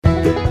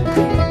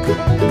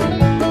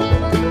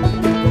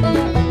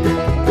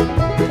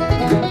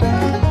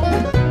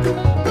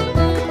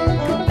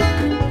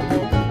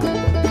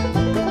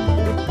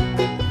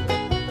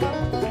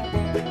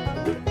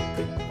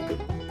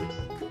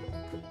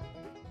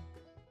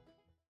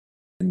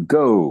and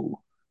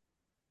go.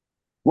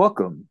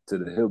 Welcome to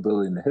the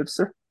Hillbilly and the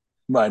Hipster.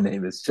 My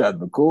name is Chad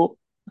McCool,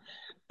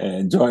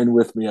 and joined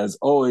with me, as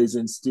always,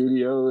 in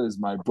studio is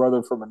my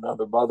brother from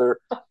another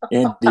mother,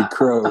 Andy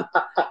Crow.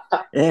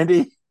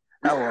 Andy,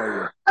 how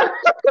are you?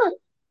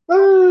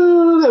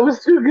 Oh, that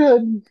was too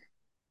good.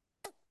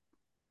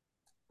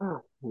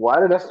 Oh, why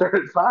did I start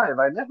at five?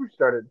 I never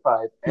started at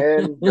five.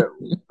 And go.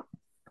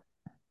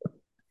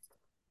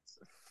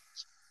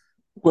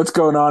 What's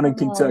going on in Oh,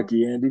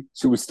 Kentucky, Andy?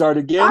 Should we start I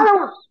again?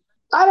 don't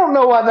I don't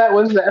know why that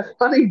was that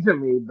funny to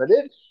me, but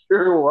it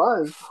sure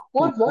was.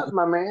 What's up,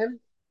 my man?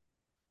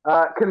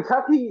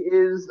 Kentucky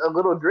is a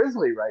little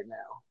drizzly right now.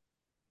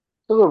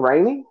 It's a little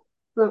rainy.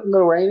 A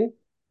little rainy.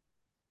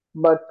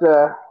 But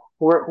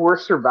we're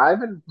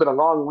surviving. It's been a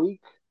long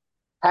week.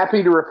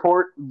 Happy to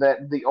report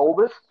that the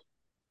oldest,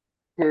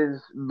 his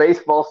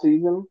baseball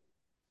season,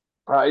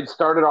 it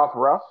started off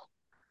rough.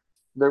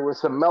 There were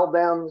some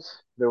meltdowns.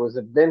 There was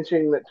a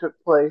benching that took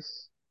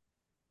place.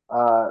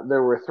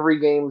 There were three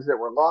games that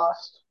were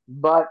lost.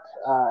 But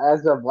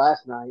as of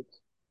last night,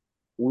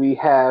 we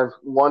have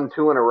won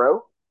two in a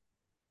row.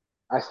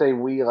 I say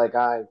we like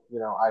I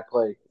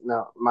play.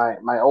 No,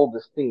 my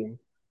oldest team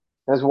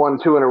has won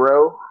two in a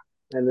row.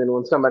 And then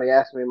when somebody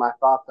asked me my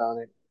thoughts on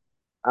it,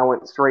 I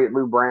went straight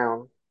Lou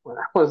Brown. When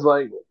I was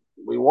like,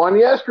 we won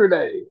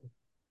yesterday.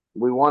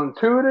 We won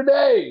two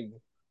today.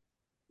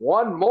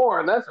 One more,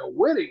 and that's a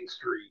winning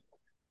streak.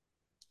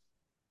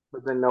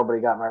 But then nobody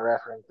got my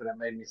reference, and it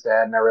made me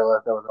sad, and I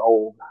realized I was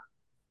old. But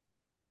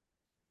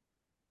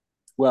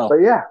Well,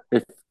 yeah,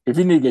 if if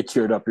you need to get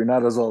cheered up, you're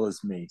not as old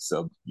as me,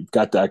 so you've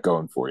got that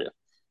going for you.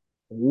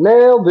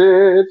 nailed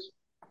it.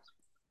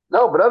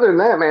 No, but other than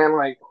that, man,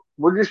 like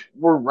we're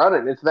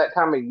running. It's that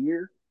time of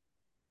year.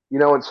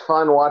 It's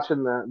fun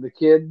watching the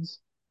kids.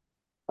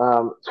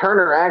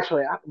 Turner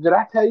actually, did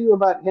I tell you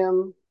about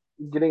him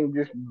getting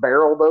just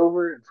barreled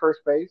over at first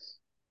base?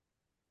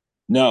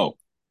 No.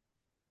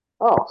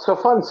 Oh, so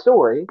fun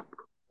story.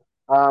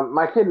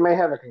 My kid may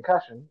have a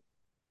concussion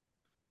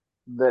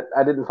that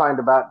I didn't find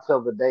about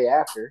till the day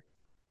after.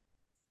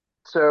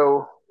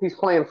 So he's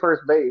playing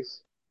first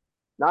base,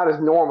 not his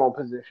normal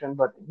position,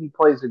 but he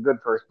plays a good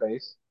first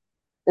base.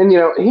 And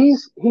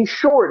he's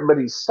short, but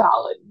he's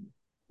solid,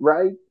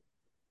 right?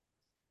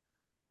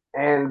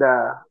 And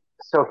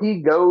so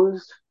he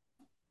goes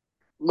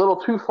a little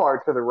too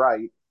far to the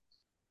right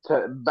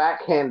to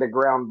backhand a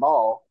ground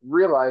ball,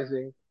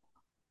 realizing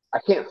I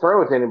can't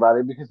throw it to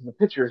anybody because the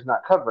pitcher is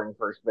not covering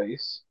first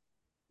base.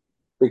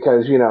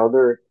 Because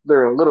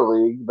they're in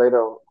little league, they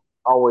don't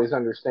always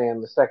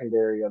understand the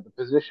secondary of the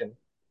position,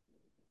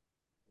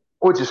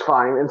 which is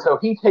fine. And so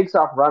he takes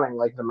off running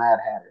like the Mad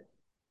Hatter.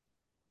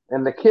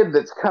 And the kid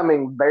that's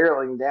coming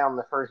barreling down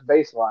the first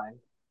baseline,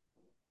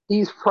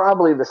 he's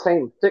probably the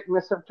same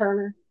thickness of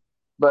Turner,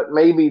 but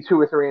maybe 2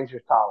 or 3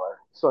 inches taller.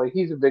 So like,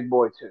 he's a big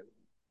boy too.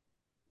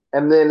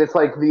 And then it's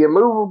like the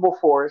immovable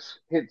force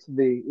hits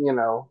the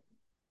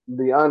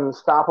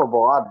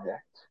unstoppable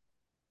object,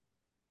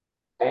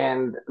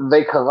 and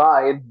they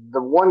collide.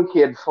 The one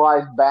kid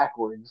flies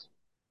backwards,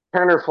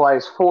 Turner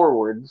flies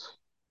forwards,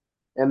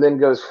 and then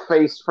goes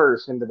face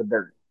first into the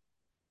dirt.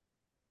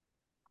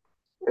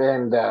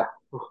 And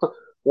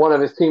one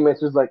of his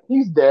teammates was like,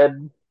 "He's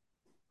dead."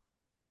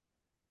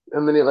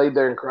 And then he laid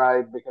there and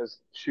cried because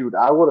shoot,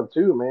 I would have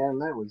too, man.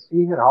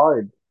 He hit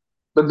hard.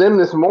 But then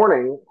this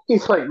morning,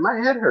 he's like, my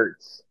head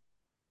hurts.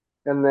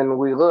 And then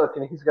we look,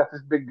 and he's got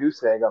this big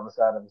goose egg on the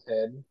side of his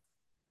head.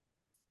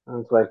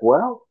 And it's like,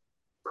 well,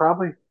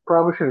 probably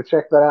should have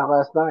checked that out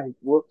last night.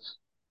 Whoops.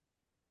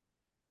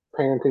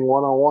 Parenting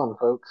 101,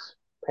 folks.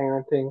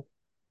 Parenting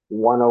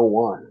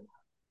 101.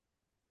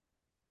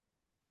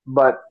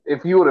 But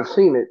if you would have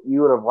seen it,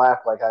 you would have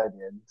laughed like I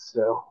did.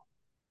 So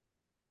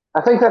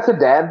I think that's a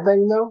dad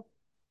thing, though,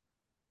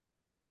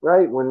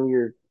 right? When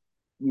you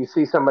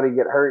see somebody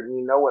get hurt and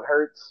you know it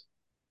hurts,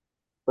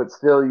 but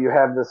still you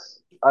have this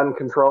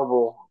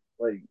uncontrollable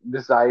like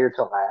desire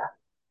to laugh.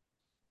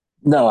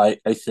 No, I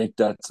think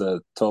that's a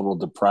total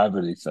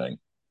depravity thing.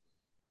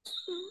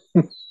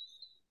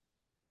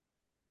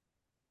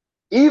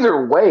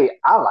 Either way,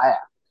 I laugh.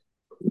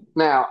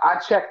 Now I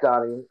checked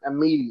on him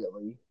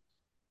immediately,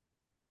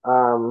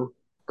 um,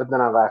 but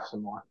then I laughed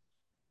some more,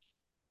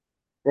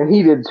 and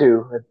he did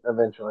too.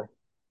 Eventually,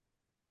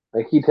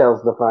 like he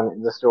tells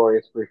the story.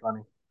 It's pretty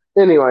funny.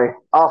 Anyway,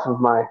 off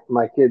of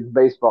my kid's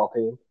baseball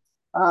team.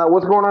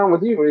 What's going on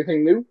with you?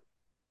 Anything new?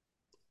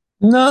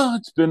 No,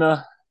 it's been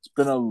a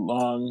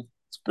long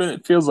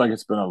it feels like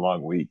it's been a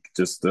long week.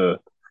 Just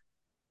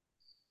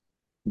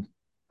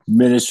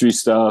ministry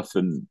stuff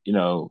and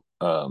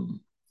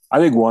I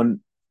think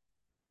one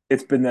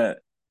it's been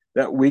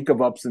that week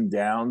of ups and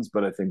downs,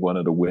 but I think one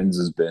of the wins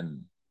has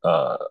been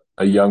a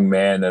young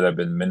man that I've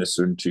been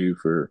ministering to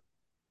for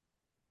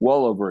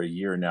well over a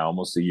year now,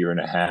 almost a year and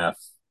a half.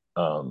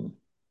 Um,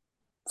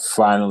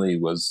 Finally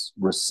was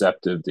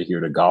receptive to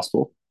hear the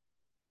gospel.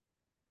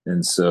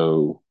 And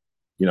so,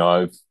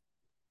 I've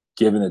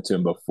given it to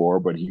him before,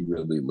 but he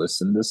really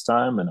listened this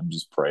time. And I'm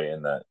just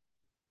praying that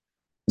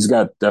he's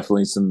got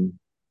definitely some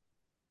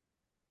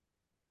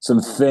some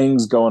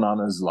things going on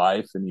in his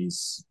life, and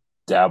he's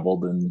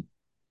dabbled in,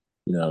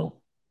 you know,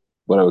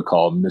 what I would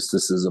call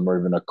mysticism or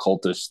even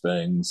occultish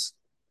things,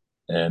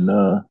 and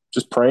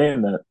just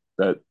praying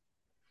that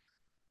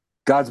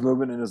God's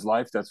moving in his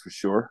life. That's for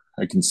sure.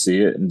 I can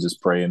see it, and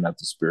just praying that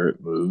the Spirit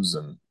moves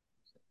and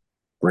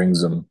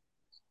brings him,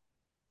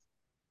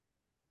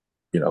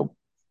 you know,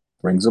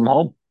 brings him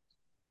home.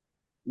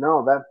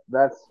 No,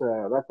 that's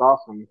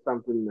awesome.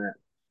 Something that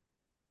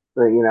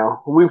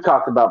we've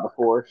talked about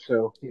before.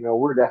 So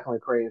we're definitely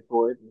praying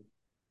for it. And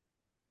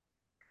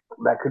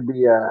that could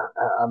be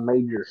a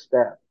major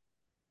step.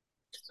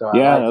 So I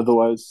Yeah. like it.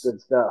 Otherwise, Good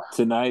stuff.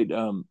 tonight,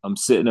 I'm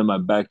sitting in my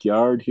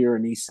backyard here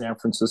in East San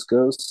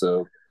Francisco,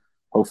 so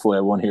hopefully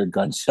I won't hear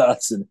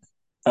gunshots and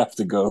have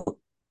to go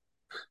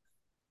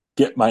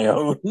get my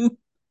own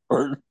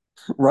or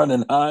run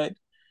and hide.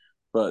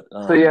 But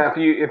So yeah,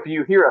 if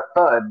you hear a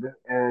thud,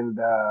 and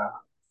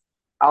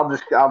I'll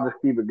just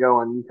keep it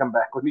going. You come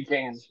back when you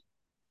can.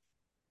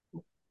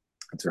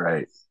 that's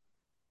right.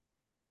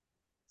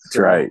 That's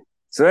So right.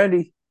 So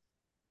Andy,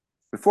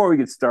 before we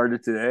get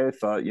started today, I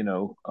thought,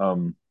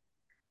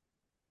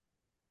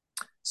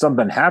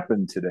 something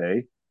happened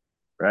today,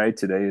 right?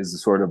 Today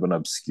is sort of an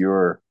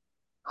obscure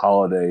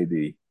holiday,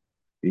 the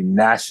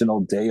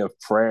National Day of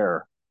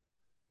Prayer,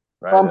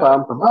 right? bum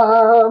bum bum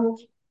bum.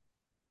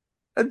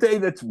 A day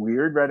that's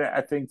weird, right?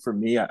 I think for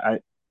me, I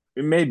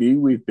maybe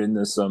we've been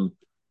to some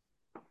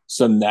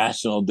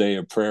National Day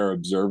of Prayer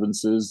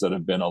observances that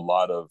have been a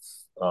lot of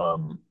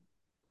um,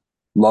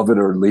 love it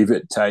or leave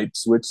it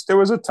types. Which there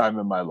was a time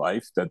in my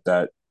life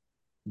that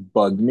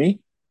bugged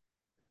me,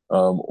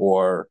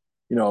 or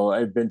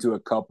I've been to a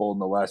couple in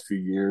the last few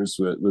years.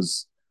 It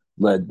was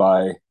led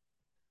by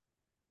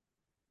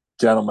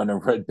gentlemen in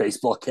red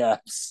baseball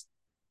caps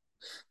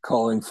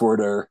calling for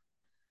their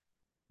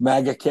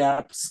MAGA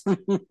caps. you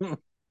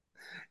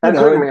That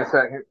know, took and me a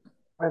second.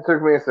 That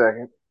took me a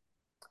second.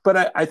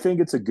 but I think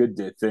it's a good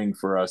thing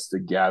for us to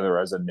gather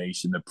as a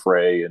nation to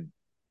pray. And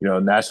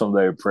National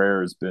Day of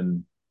Prayer has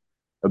been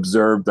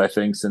observed, I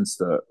think, since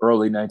the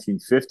early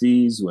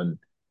 1950s when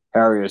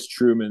Harry S.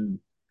 Truman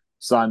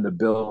signed the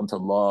bill into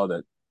law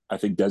that I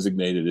think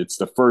designated it's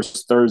the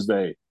first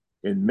Thursday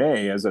in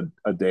May as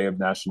a day of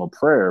national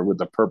prayer, with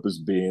the purpose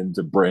being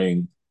to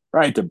bring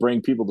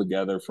people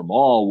together from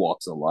all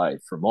walks of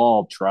life, from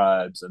all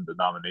tribes and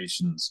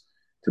denominations,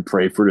 to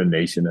pray for the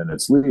nation and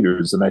its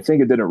leaders. And I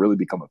think it didn't really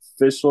become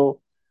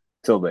official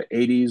till the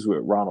 80s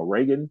with Ronald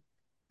Reagan,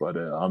 but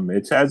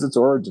it has its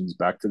origins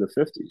back to the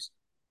 50s.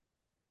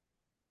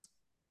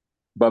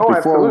 But Oh, before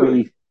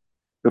absolutely.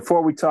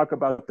 we talk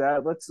about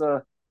that, let's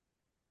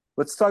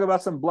talk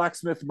about some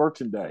blacksmith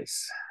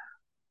merchandise,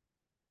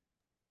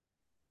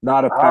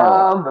 not apparel.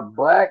 Ah, the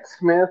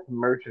blacksmith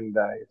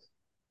merchandise.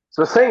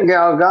 So St.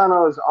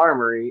 Galgano's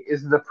Armory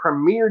is the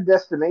premier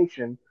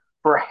destination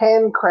for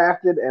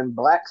handcrafted and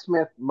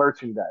blacksmith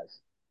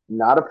merchandise,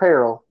 not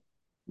apparel,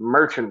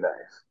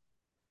 merchandise.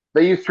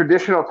 They use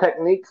traditional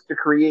techniques to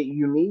create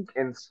unique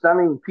and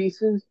stunning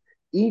pieces,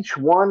 each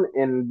one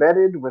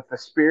embedded with the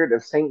spirit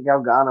of St.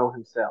 Galgano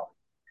himself.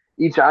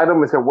 Each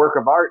item is a work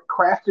of art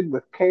crafted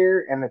with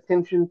care and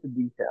attention to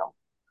detail.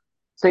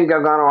 St.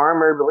 Galgano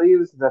Armory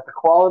believes that the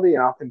quality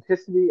and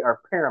authenticity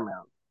are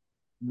paramount.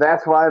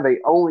 That's why they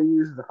only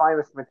use the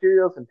finest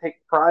materials and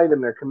take pride in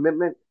their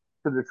commitment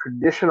to the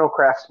traditional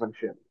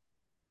craftsmanship.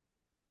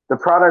 The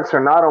products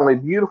are not only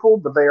beautiful,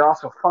 but they are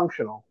also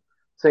functional.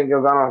 St.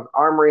 Galgano's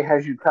Armory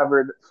has you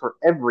covered for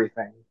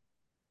everything.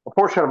 A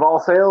portion of all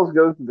sales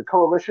goes to the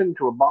coalition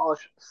to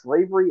abolish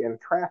slavery and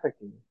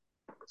trafficking.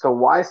 So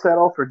why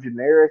settle for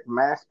generic,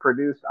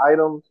 mass-produced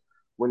items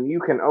when you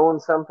can own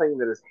something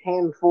that is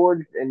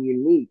hand-forged and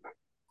unique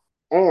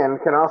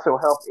and can also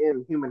help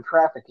end human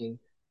trafficking?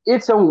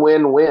 It's a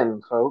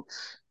win-win,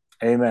 folks.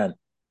 Amen.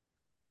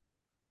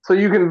 So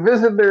you can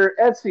visit their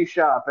Etsy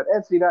shop at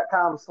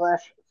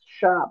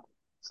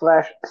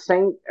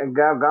etsy.com/shop/Saint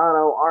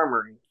Galgano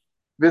Armory.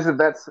 Visit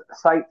that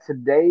site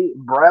today.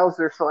 Browse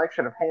their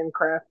selection of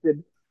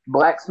handcrafted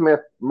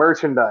blacksmith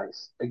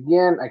merchandise.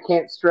 Again, I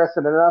can't stress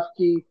it enough,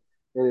 Keith.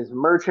 It is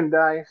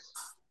merchandise,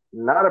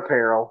 not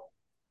apparel.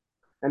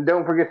 And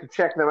don't forget to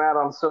check them out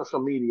on social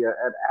media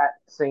at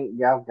St.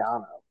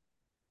 Galgano.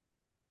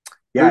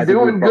 Yeah, They're I think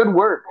doing good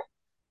work.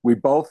 we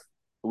both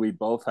we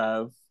both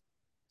have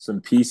some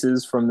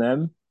pieces from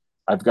them.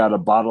 I've got a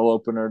bottle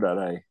opener that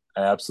I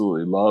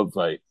absolutely love.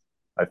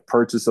 I've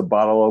purchased a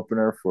bottle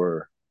opener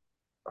for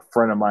a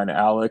friend of mine,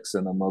 Alex,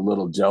 and I'm a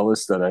little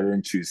jealous that I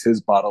didn't choose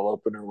his bottle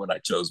opener when I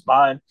chose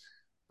mine.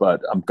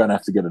 But I'm gonna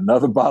have to get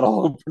another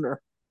bottle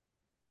opener.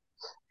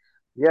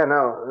 Yeah,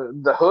 no,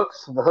 the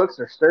hooks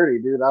are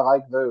sturdy, dude. I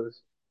like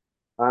those.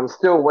 I'm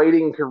still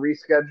waiting to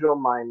reschedule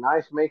my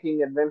knife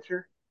making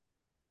adventure.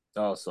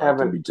 Oh, so I can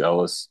Haven't be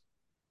jealous.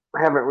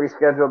 haven't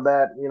rescheduled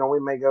that. We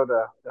may go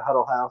to the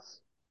Huddle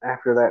House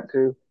after that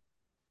too,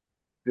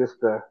 just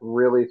to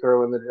really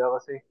throw in the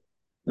jealousy.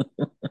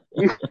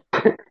 You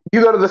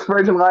you go to the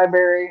Spurgeon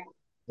Library.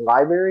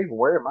 Library?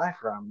 Where am I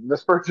from? The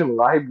Spurgeon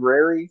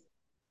Library,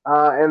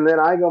 and then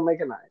I go make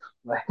a knife.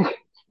 Like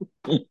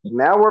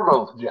Now we're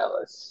both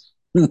jealous.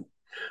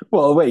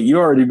 Well, wait, you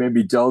already made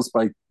me jealous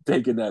by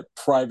taking that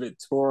private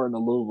tour in the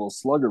Louisville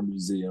Slugger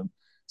Museum.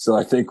 So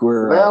I think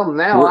Well,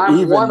 now we're I'm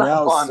even one up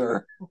now, on.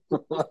 sir.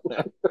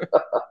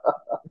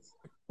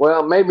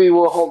 Well, maybe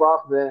we'll hold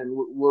off then.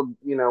 We'll,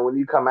 when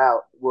you come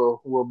out,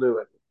 we'll do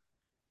it.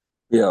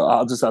 Yeah,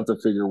 I'll just have to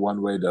figure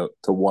one way to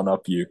one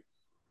up you.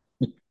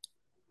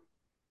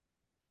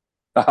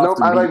 I'll have Nope,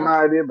 to I like meet.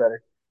 my idea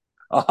better.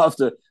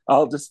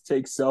 I'll just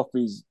take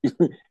selfies.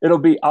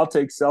 I'll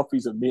take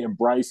selfies of me and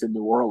Bryce in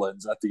New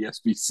Orleans at the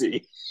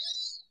SBC.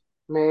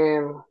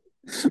 Man,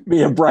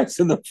 Me and Bryce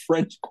in the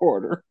French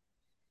Quarter.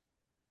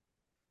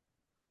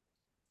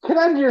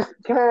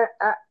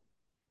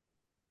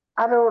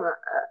 I don't.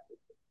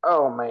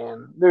 Oh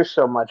man, there's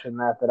so much in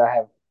that I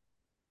have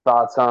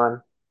thoughts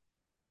on.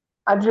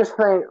 I just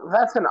think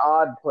that's an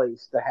odd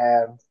place to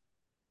have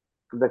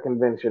the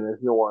convention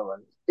is New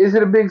Orleans. Is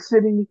it a big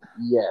city?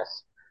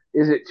 Yes.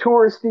 Is it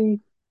touristy?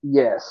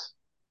 Yes.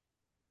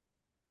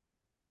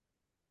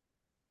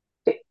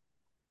 It,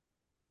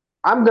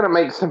 I'm gonna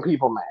make some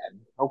people mad.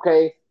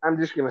 Okay, I'm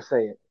just gonna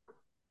say it.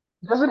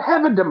 Does it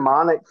have a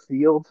demonic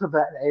feel to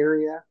that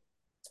area?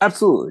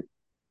 Absolutely.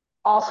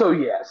 Also,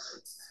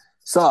 yes.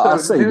 So I'll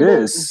So say do they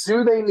this.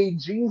 do they need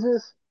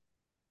Jesus?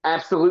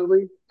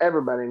 Absolutely.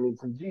 Everybody needs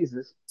some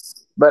Jesus.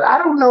 But I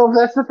don't know if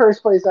that's the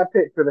first place I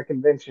pick for the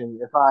convention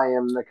if I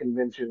am the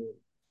convention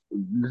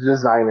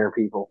designer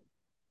people.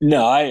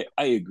 No, I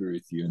agree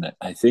with you, and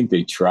I think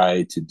they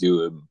try to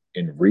do them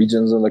in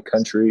regions of the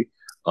country.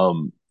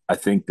 I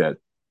think that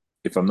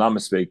if I'm not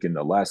mistaken,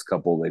 the last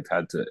couple they've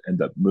had to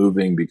end up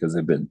moving because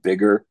they've been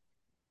bigger.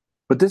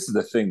 But this is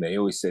the thing: they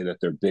always say that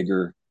they're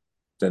bigger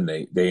than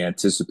they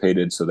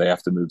anticipated, so they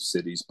have to move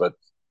cities. But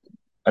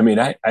I mean,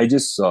 I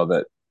just saw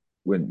that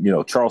when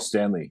Charles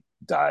Stanley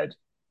died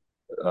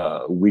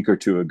a week or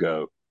two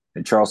ago,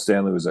 and Charles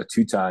Stanley was a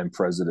two-time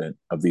president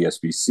of the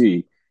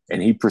SBC,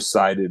 and he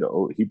presided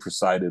over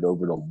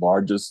the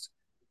largest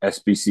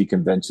SBC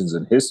conventions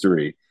in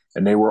history,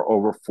 and they were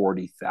over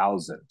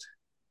 40,000.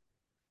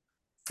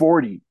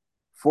 40,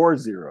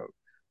 40.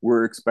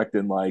 We're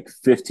expecting like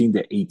 15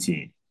 to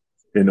 18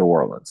 in New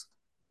Orleans.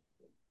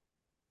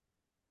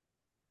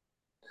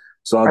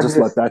 So I'll I just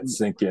let just that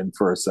sink in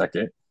for a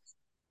second.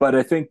 But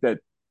I think that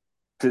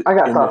I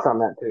got in the thoughts on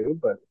that too,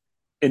 but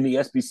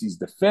SBC's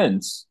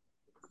defense,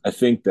 I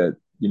think that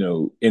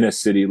in a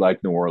city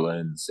like New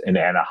Orleans and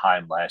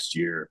Anaheim last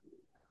year,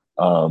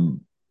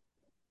 um,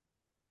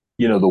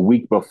 the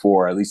week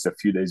before, at least a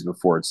few days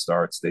before it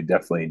starts, they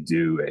definitely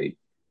do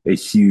a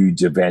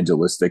huge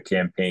evangelistic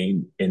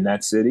campaign in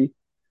that city.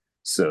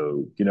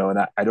 So and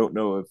I don't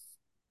know if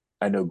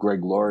I know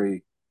Greg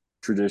Laurie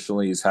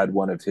traditionally has had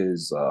one of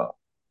his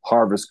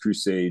harvest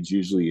crusades,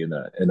 usually in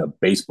a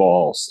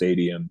baseball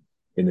stadium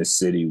in the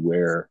city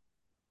where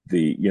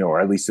or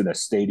at least in a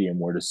stadium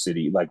where the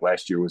city, like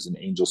last year was an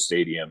Angel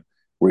Stadium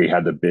where he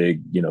had the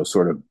big,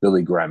 sort of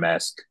Billy Graham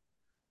esque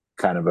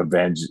kind of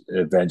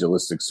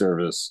evangelistic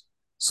service.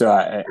 So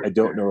I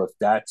don't know if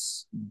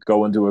that's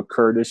going to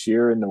occur this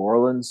year in New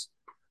Orleans.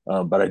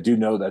 But I do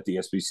know that the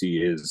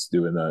SBC is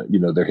doing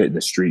they're hitting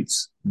the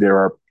streets. There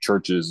are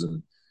churches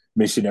and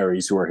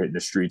missionaries who are hitting the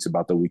streets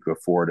about the week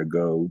before to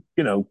go,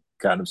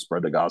 kind of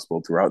spread the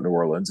gospel throughout New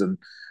Orleans. And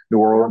New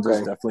Orleans is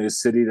okay. definitely a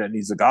city that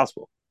needs the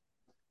gospel.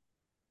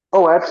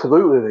 Oh,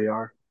 absolutely they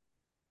are.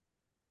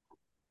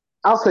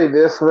 I'll say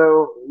this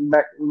though,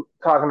 back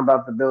talking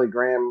about the Billy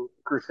Graham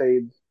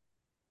crusades.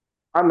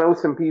 I know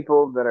some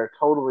people that are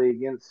totally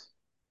against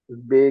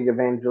big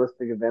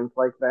evangelistic events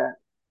like that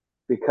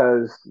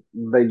because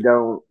they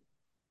don't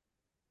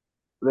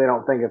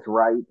think it's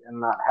right and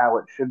not how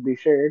it should be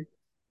shared.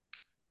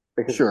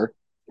 Because Sure.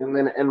 and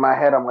then in my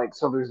head I'm like,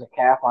 so there's a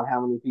cap on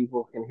how many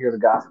people can hear the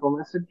gospel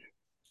message.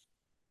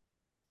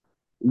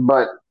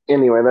 But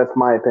anyway, that's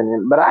my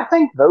opinion. But I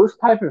think those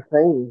type of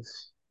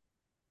things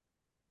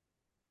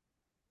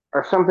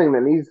are something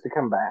that needs to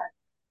come back.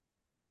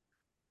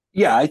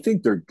 Yeah, I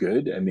think they're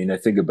good. I mean, I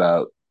think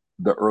about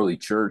the early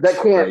That church,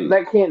 can't right?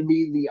 that can't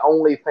be the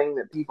only thing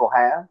that people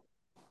have,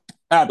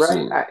 right?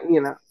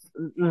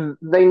 Absolutely.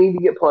 They need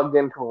to get plugged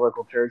into a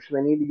local church.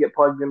 They need to get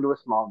plugged into a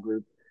small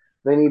group.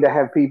 They need to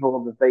have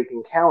people that they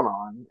can count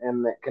on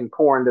and that can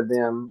pour into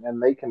them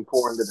and they can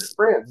pour into their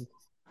friends.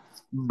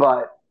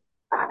 But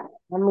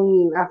I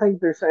mean, I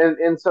think there's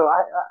and so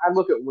I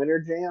look at Winter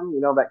Jam,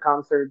 that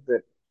concert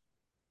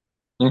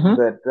Mm-hmm.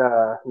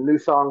 that New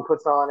Song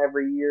puts on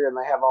every year, and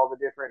they have all the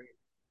different.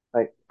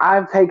 Like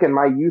I've taken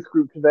my youth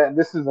group to that.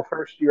 This is the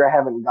first year I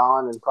haven't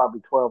gone in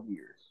probably 12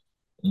 years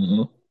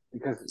Mm-hmm.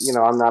 because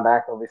I'm not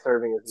actively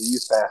serving as a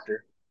youth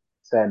pastor.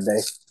 Sad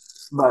day,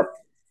 but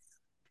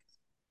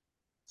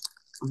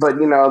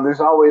there's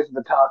always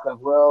the talk of,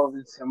 well,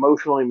 it's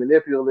emotionally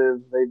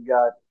manipulative. They've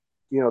got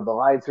the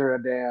lights are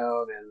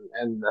down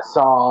and the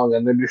song,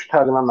 and they're just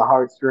tugging on the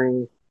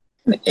heartstrings.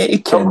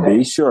 It can Okay,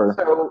 be, sure.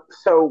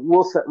 so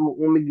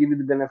let me give you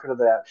the benefit of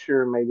that.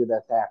 Sure, maybe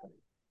that's happening,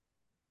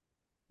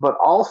 but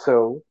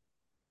also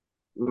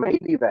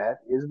maybe that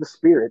is the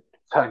spirit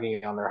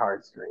tugging on their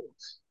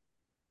heartstrings.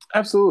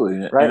 Absolutely.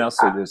 And right? I'll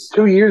say this.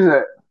 2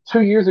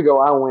 years ago,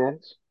 I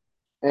went,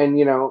 and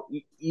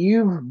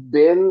you've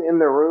been in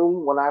the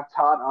room when I've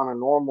taught on a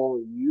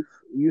normal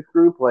youth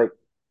group. Like,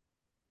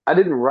 I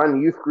didn't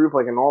run youth group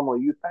like a normal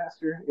youth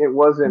pastor. It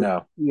wasn't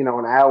No,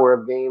 an hour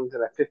of games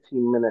and a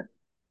 15-minute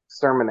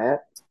sermonette.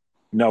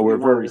 no, It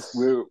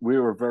was we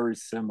were very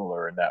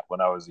similar in that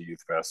when I was a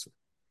youth pastor.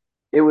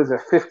 it was a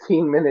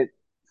 15-minute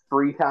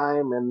free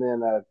time and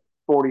then a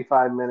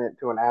 45-minute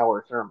to an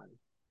hour sermon,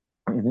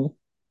 Hmm.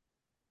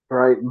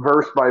 right?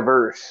 Verse by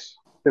verse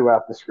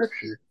throughout the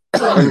scripture.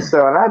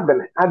 And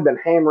I'd been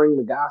hammering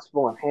the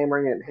gospel and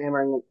hammering it and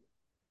hammering it.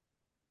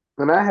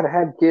 And I had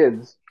had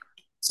kids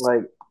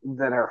like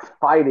that are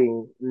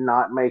fighting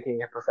not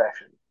making a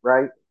profession,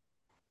 right?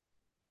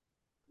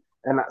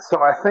 And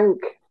so I think,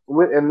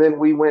 and then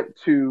we went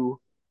to,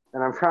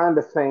 and I'm trying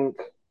to think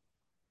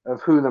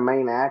of who the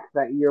main act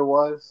that year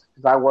was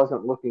because I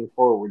wasn't looking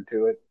forward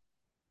to it.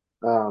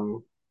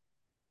 Um,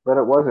 but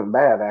it wasn't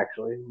bad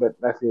actually. But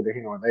that's neither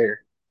here nor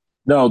there.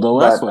 No, the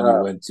last But one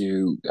you went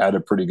to had a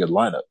pretty good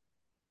lineup,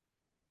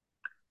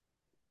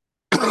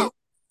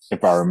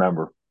 if I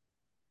remember.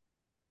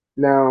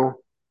 no,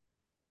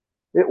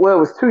 it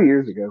was 2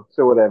 years ago,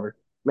 so whatever.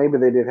 Maybe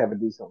they did have a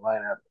decent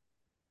lineup.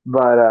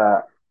 But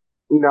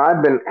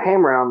I've been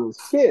hammering on these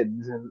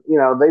kids, and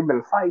they've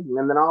been fighting,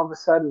 and then all of a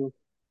sudden,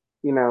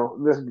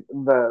 this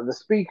the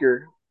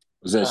speaker,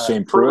 Was that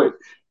Shane Pruitt?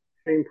 Pruitt,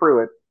 Shane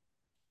Pruitt,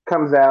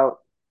 comes out,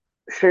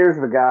 shares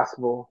the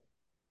gospel,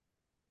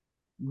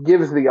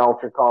 gives the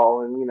altar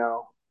call, and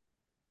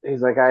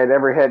he's like, I had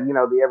every head,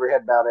 the every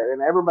head bowed,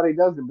 and everybody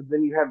does it. But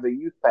then you have the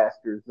youth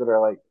pastors that are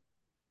like,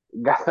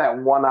 got that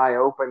one eye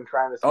open,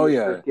 trying to see Oh if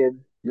their yeah, kid.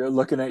 you're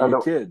looking at Uh, your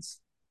the, kids.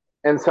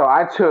 and so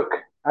I took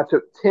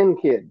 10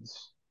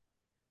 kids,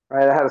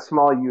 right? I had a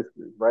small youth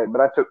group, right?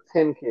 But I took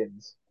 10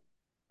 kids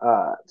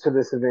to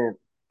this event,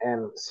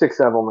 and six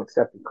of them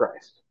accepted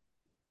Christ.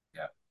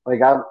 Yeah,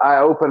 Like I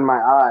open my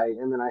eye,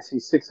 and then I see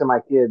six of my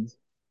kids,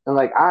 and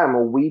like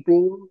I'm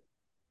weeping,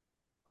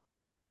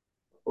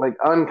 like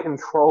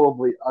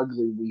uncontrollably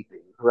ugly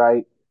weeping,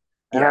 right?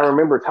 And I yeah.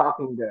 remember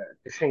talking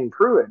to Shane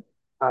Pruitt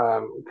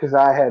because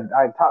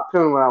I talked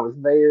to him when I was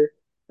there,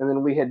 and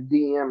then we had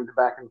DM'd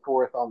back and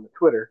forth on the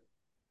Twitter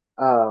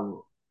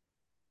um,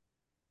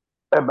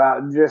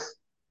 about just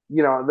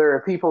there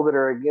are people that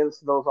are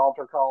against those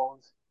altar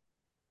calls.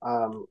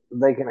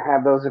 They can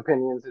have those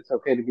opinions. It's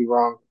okay to be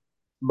wrong,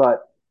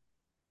 but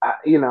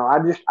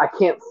I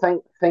can't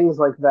think things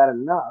like that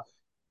enough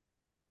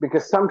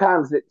because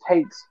sometimes it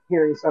takes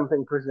hearing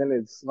something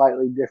presented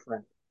slightly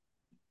different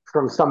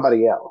from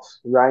somebody else,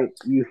 right?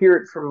 You hear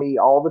it from me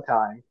all the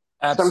time.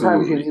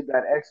 Sometimes you Absolutely. need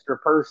that extra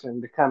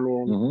person to come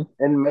in Hmm.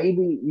 and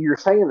maybe you're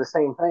saying the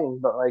same thing,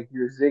 but like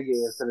you're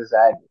zigging instead of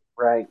zagging,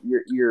 right?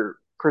 You're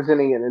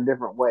presenting it in a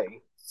different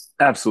way.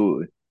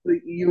 Absolutely.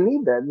 You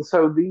need that, and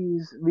so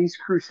these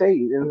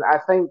crusades, and I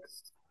think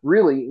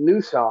really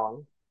New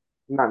Song,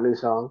 not New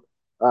Song,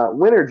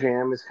 Winter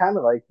Jam is kind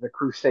of like the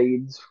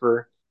crusades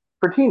for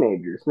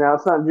teenagers. Now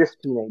it's not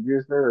just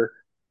teenagers; there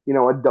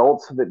are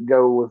adults that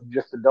go with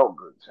just adult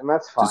groups, and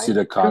that's To see fine.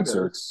 the Kudos,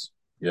 concerts.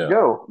 Yeah.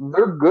 go.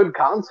 They're good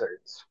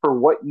concerts for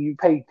what you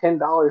pay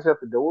 $10 at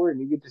the door, and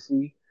you get to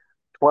see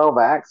 12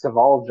 acts of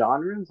all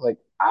genres. Like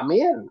I'm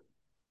in.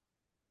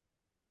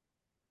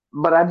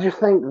 But I just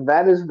think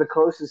that is the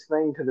closest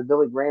thing to the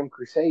Billy Graham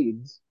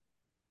Crusades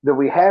that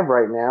we have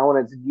right now,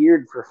 and it's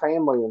geared for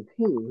family and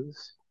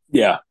teens.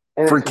 Yeah.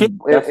 And For it's kids,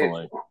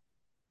 definitely.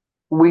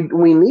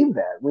 we need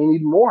that. We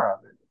need more of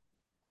it.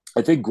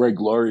 I think Greg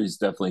Laurie's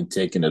definitely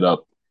taken it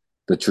up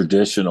the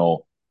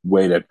traditional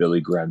way that Billy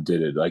Graham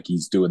did it. Like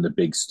he's doing the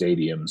big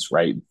stadiums,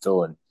 right?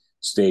 Filling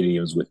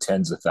stadiums with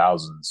tens of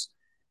thousands.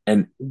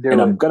 And Do it. I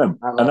love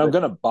I'm it.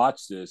 gonna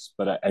botch this,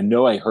 but I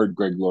know I heard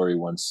Greg Laurie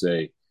once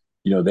say,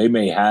 they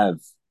may have,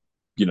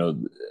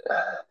 the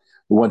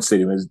one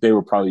stadium is they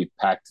were probably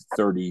packed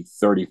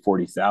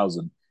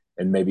 40,000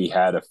 and maybe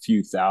had a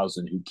few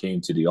thousand who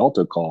came to the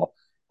altar call.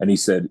 And he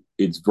said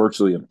it's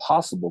virtually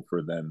impossible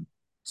for them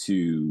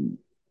to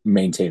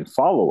maintain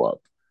follow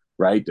up,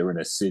 right? They're in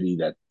a city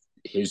that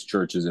his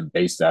church isn't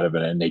based out of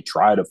it, and they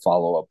try to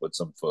follow up with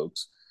some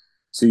folks.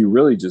 So you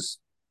really just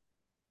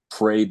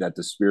pray that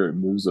the Spirit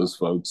moves those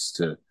folks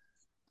to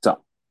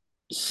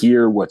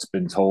hear what's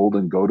been told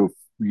and go to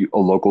a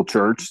local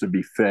church to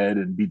be fed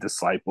and be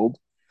discipled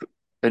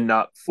and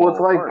not Well, it's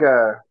fall like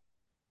apart.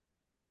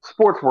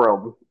 sports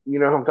world. You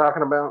know what I'm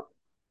talking about?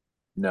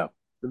 No.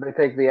 Did they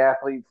take the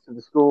athletes to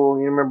the school?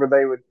 You remember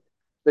they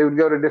would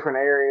go to different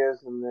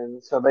areas, and then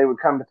so they would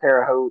come to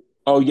Terre Haute,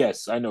 Oh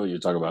yes, I know what you're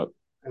talking about.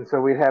 and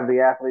so we'd have the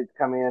athletes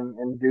come in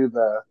and do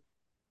the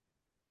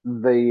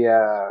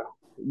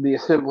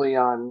assembly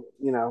on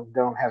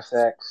don't have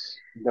sex,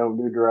 don't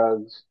do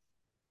drugs.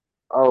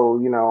 Oh,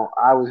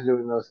 I was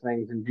doing those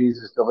things and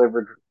Jesus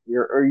delivered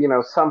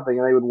or something,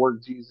 and they would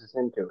work Jesus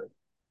into it.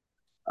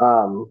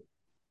 Um,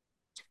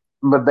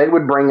 but they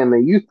would bring in the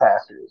youth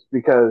pastors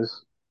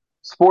because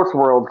sports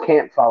world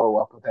can't follow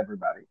up with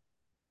everybody,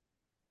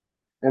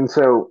 and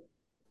so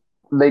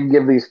they'd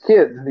give these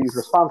kids these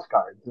response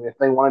cards, and if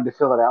they wanted to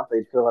fill it out,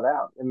 they'd fill it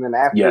out. And then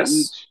after Yes.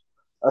 each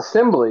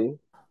assembly,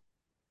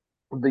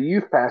 the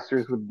youth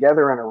pastors would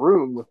gather in a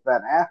room with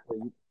that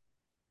athlete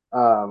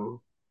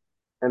um,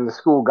 and the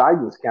school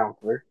guidance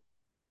counselor,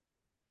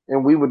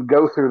 and we would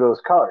go through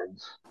those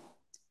cards.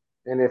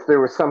 And if there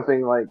was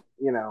something like,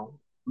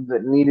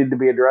 that needed to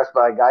be addressed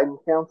by a guidance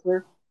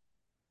counselor,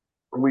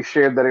 we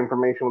shared that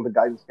information with the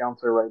guidance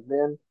counselor right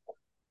then.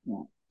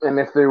 And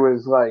if there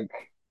was like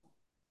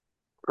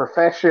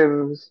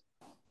professions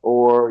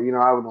or,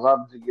 I would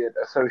love to get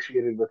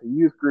associated with a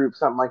youth group,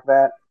 something like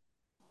that,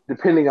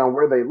 depending on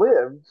where they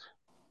lived,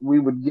 we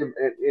would give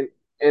it,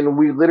 and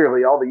we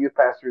literally, all the youth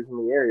pastors in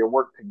the area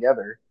worked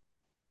together.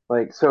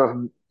 Like,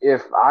 so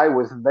if I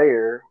was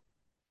there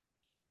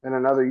and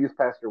another youth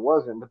pastor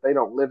wasn't, but they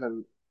don't live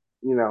in,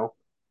 you know,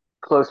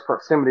 close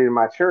proximity to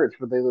my church,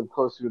 but they live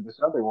closer to this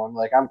other one,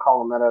 like I'm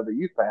calling that other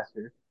youth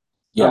pastor.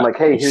 I'm Yeah. like,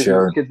 hey, here's this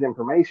Sure. kid's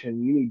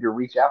information. You need to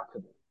reach out to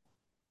them.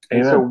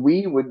 And so Amen.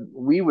 we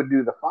would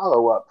do the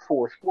follow up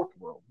for Sports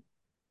World,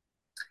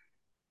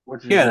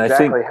 which is Yeah, and I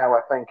think exactly how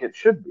I think it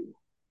should be.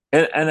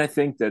 and I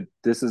think that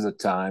this is a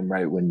time,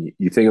 right, when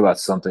you think about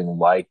something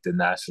like the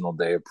National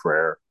Day of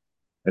Prayer,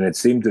 and it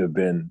seemed to have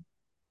been,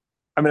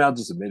 I mean, I'll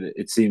just admit it,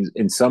 it seems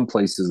in some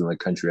places in the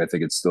country, I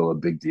think it's still a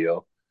big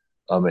deal.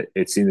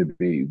 It seemed to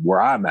be where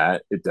I'm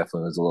at, it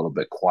definitely was a little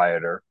bit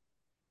quieter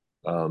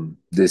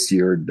this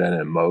year than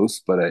at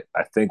most. But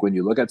I think when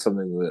you look at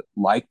something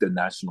like the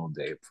National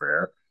Day of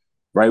Prayer,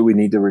 right, we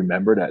need to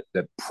remember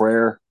that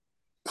prayer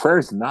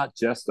is not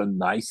just a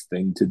nice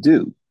thing to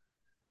do,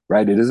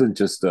 right? It isn't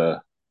just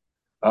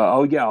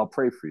oh yeah, I'll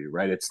pray for you,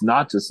 right? It's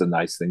not just a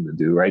nice thing to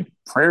do, right?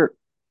 Prayer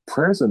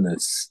is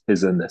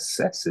a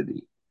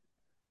necessity.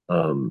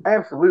 Um,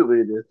 Absolutely,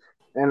 it is.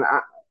 And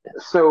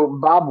so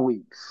Bob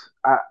Weeks,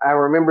 I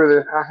remember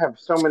that I have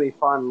so many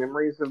fond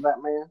memories of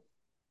that man.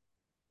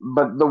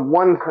 But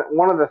one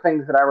of the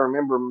things that I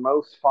remember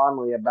most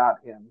fondly about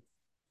him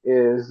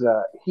is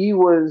he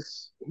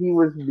was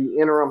the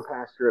interim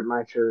pastor at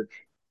my church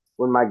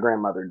when my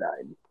grandmother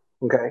died.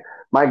 Okay,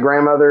 my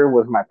grandmother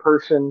was my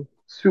person,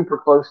 super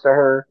close to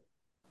her,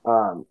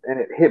 and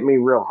it hit me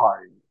real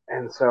hard.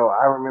 And so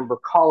I remember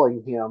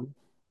calling him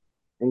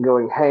and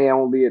going, "Hey, I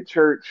won't be at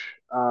church.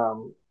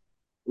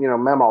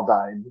 Memaw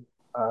died.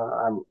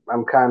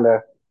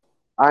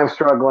 I'm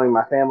struggling.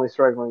 My family's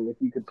struggling.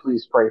 If you could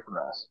please pray for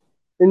us."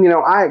 And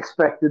I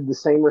expected the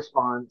same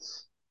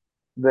response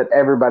that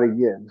everybody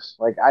gives.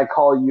 Like I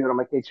call you and I'm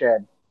like, "Hey,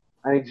 Chad,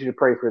 I need you to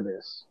pray for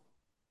this."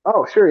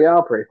 Oh, sure, yeah,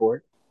 I'll pray for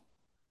it.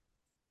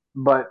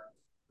 But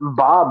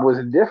Bob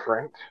was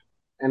different,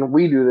 and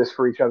we do this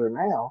for each other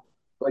now.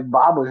 Like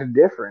Bob was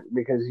different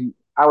because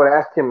I would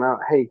ask him,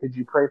 "Hey, could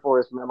you pray for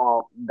us?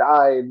 Memaw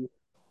died.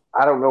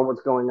 I don't know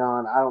what's going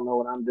on. I don't know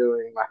what I'm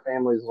doing. My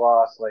family's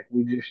lost. Like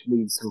we just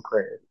need some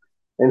prayer."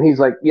 And he's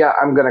like, "Yeah,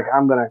 I'm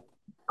gonna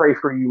pray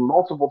for you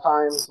multiple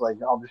times. Like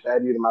I'll just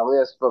add you to my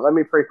list, but let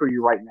me pray for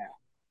you right now."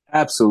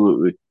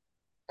 Absolutely,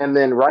 And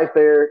then right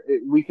there,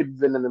 we could have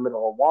been in the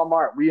middle of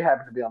Walmart. We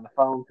happened to be on the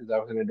phone because I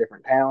was in a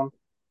different town.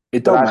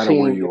 it But don't matter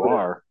where you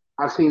are.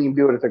 I've seen him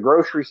do it at the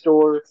grocery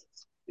store.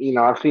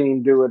 I've seen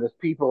him do it as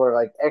people are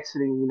like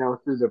exiting,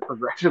 through the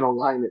progressional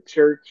line at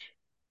church.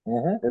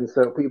 Mm-hmm. And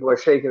so people are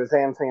shaking his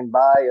hand saying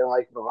bye, and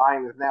like the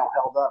line is now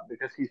held up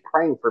because he's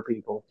praying for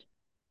people.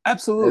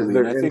 Absolutely,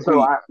 and I And think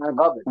so I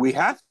love it. we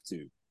have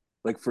to.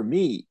 Like for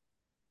me,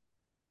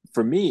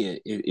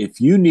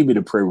 if you need me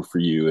to pray for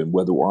you, and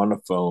whether we're on the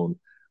phone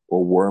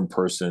or we're in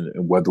person,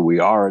 and whether we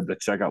are at the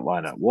checkout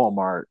line at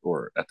Walmart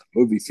or at the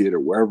movie theater,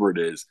 wherever it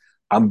is,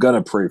 I'm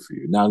gonna pray for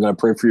you. Now I'm gonna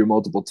pray for you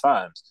multiple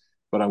times,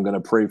 but I'm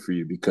gonna pray for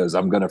you because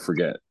I'm gonna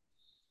forget.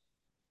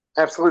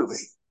 Absolutely.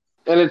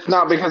 And it's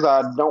not because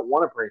I don't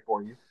want to pray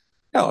for you,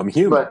 No, I'm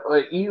human. but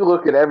like you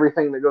look at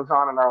everything that goes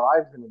on in our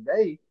lives in a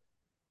day,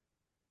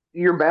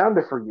 you're bound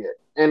to forget.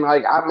 And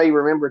like I may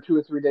remember 2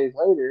 or 3 days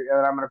later,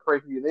 and I'm going to pray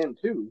for you then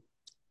too.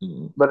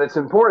 Mm. But it's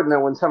important that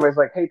when somebody's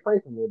like, "Hey, pray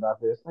for me about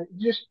this," like,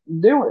 just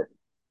do it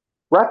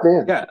right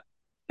then. Yeah,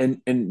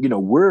 and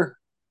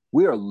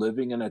we are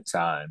living in a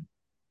time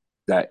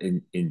that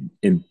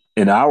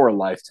in our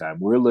lifetime,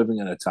 we're living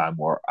in a time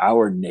where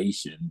our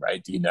nation,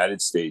 right, the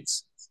United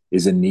States,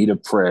 is in need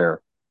of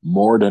prayer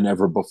more than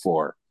ever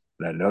before.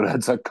 And I know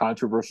that's a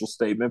controversial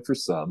statement for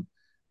some,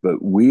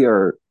 but we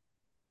are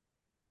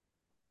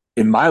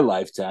in my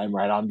lifetime,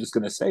 right? I'm just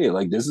going to say it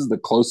like this is the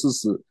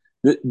closest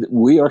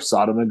we are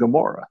Sodom and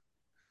Gomorrah.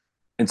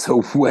 And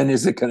so when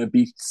is it going to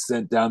be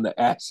sent down to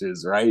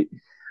ashes, right?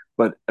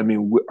 But I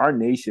mean, our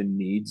nation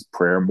needs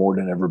prayer more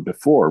than ever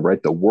before,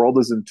 right? The world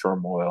is in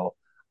turmoil.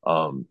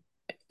 Um,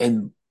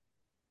 and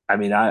I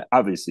mean, I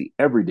obviously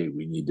every day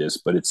we need this,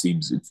 but it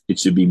seems it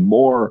should be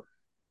more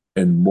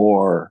and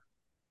more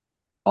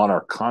on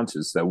our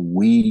conscience that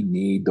we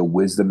need the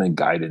wisdom and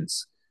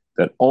guidance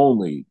that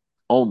only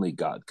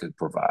God could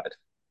provide.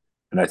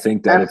 And I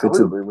think that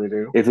Absolutely, we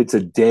do. if it's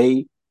a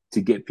day to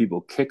get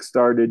people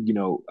kickstarted,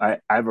 I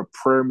have a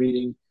prayer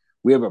meeting.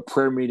 We have a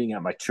prayer meeting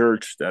at my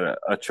church that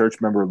a church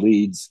member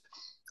leads.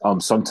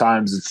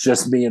 Sometimes it's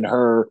just me and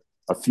her.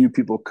 A few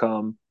people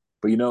come,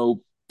 but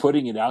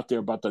putting it out there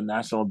about the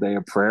National Day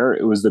of Prayer,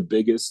 it was the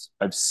biggest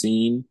I've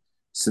seen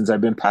since I've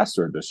been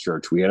pastor at this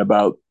church. We had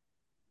about,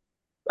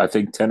 I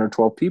think, 10 or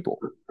 12 people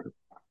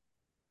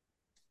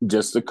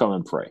just to come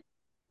and pray.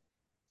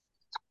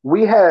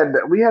 We had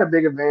a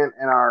big event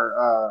in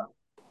our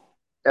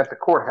at the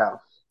courthouse.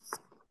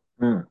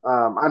 Mm.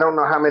 I don't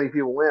know how many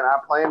people went. I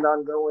planned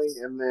on going,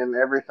 and then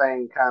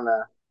everything kind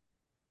of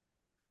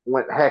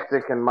went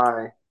hectic in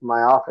my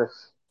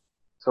office,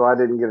 so I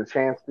didn't get a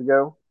chance to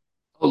go.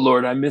 Oh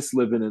Lord, I miss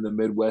living in the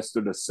Midwest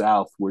or the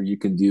South where you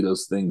can do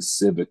those things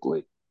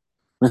civically.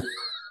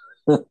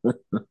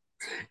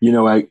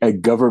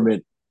 At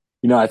government,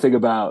 I think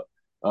about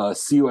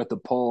see you at the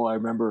poll. I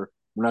remember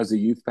when I was a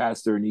youth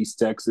pastor in East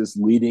Texas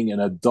leading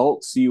an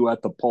adult see you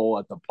at the poll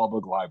at the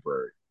public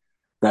library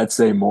that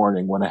same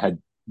morning when I had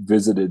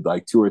visited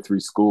like two or three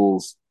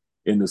schools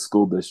in the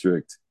school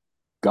district,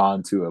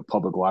 gone to a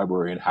public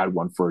library and had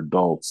one for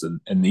adults,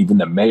 and even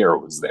the mayor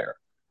was there.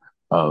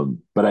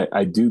 But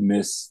I do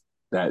miss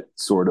that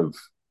sort of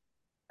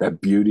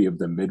that beauty of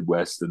the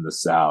Midwest and the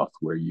South,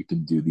 where you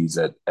can do these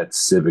at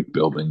civic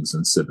buildings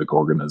and civic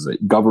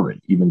organization,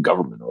 government, even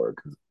government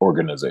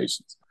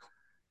organizations.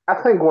 I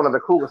think one of the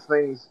coolest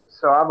things.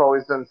 So I've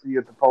always done see you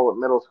at the pole at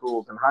middle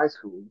schools and high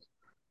schools.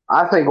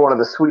 I think one of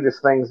the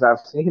sweetest things I've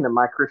seen in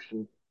my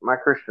Christian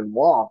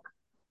walk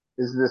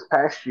is this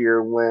past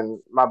year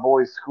when my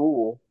boys'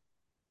 school.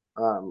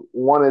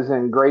 One is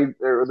in grade,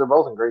 they're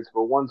both in grade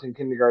school. One's in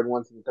kindergarten,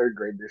 one's in third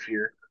grade this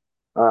year.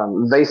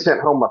 They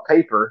sent home a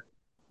paper.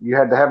 You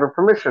had to have a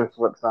permission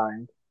slip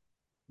signed,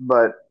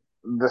 but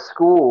the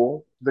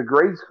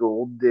grade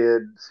school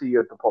did see you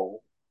at the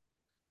poll,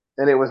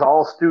 and it was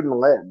all student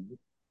led.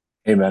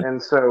 Amen.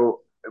 And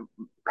so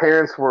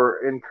parents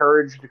were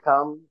encouraged to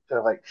come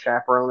to like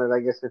chaperone it, I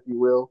guess, if you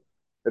will,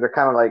 that are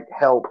kind of like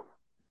help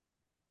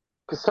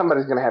because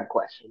somebody's going to have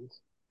questions.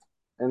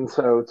 And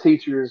so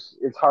teachers,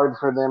 it's hard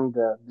for them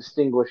to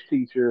distinguish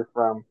teacher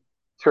from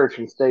church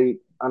and state,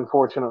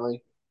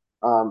 unfortunately.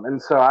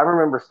 And so I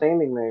remember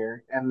standing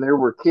there, and there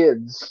were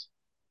kids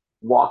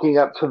walking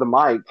up to the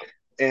mic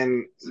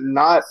and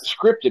not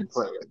scripted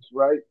prayers,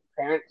 right?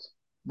 Parents,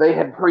 they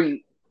had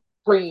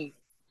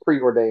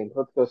preordained.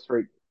 Let's go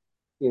straight,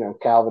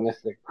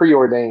 Calvinistic,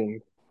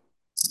 preordained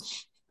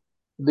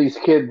these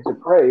kids to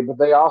pray, but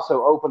they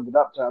also opened it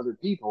up to other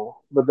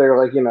people. But they're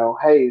like,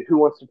 hey, who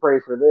wants to pray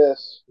for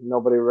this?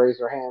 Nobody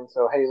raised their hand.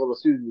 So, hey, little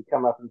Susie,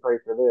 come up and pray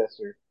for this,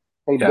 or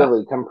hey, Yeah.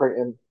 Billy, come pray.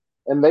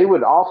 And they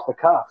would off the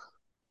cuff.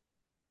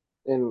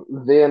 And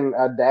then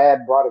a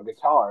dad brought a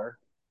guitar,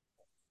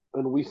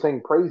 and we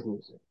sang praise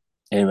music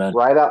Amen.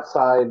 right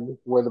outside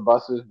where the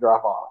buses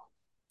drop off.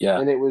 Yeah.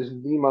 And it was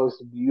the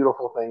most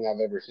beautiful thing I've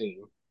ever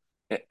seen.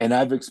 And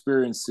I've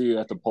experienced see you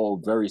at the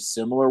poll very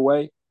similar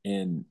way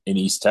in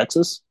East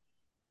Texas,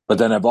 but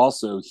then I've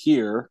also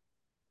here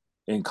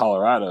in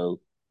Colorado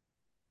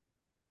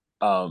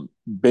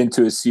been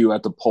to a see you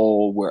at the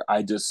poll where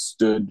I just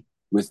stood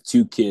with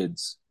two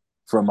kids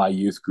from my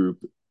youth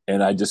group,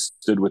 and I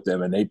just stood with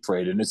them and they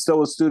prayed, and it's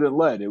still a student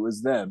led. It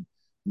was them.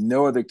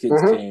 No other kids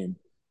Mm-hmm. came,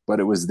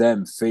 but it was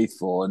them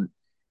faithful,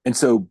 and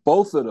so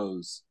both of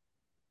those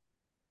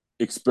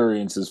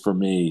experiences for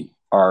me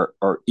are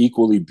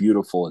equally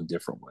beautiful in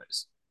different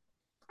ways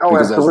Oh,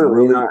 because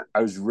absolutely.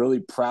 I was really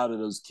proud of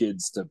those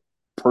kids to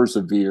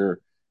persevere,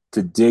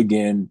 to dig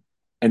in,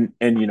 and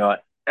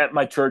at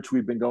my church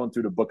we've been going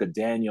through the book of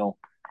Daniel,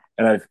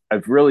 and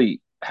I've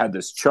really had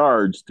this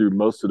charge through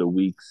most of the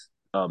weeks,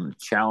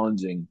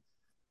 challenging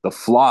the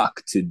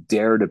flock to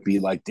dare to be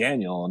like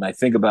Daniel. And I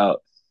think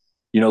about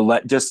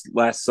just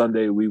last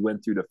Sunday we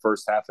went through the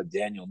first half of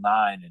Daniel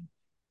 9,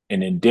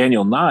 and in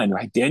Daniel 9,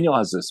 right, Daniel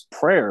has this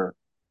prayer.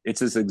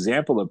 It's this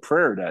example of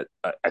prayer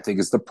that I think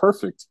is the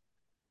perfect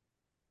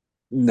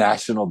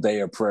National Day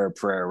of Prayer,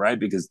 right?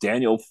 Because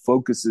Daniel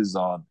focuses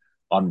on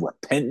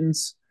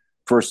repentance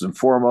first and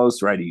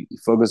foremost, right? He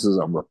focuses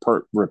on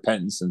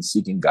repentance and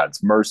seeking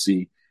God's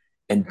mercy.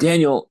 And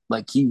Daniel,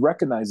 like, he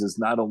recognizes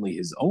not only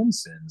his own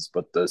sins,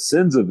 but the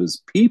sins of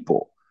his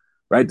people,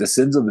 right? The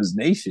sins of his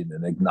nation,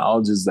 and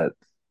acknowledges that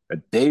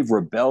they've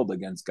rebelled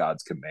against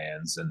God's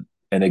commands,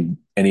 and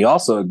he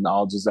also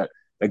acknowledges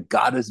that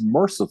God is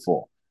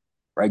merciful,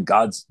 right?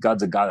 God's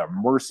a God of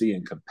mercy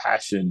and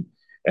compassion,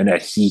 and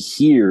that He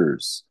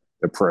hears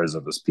the prayers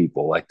of His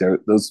people. Like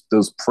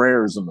those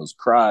prayers and those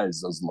cries,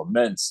 those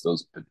laments,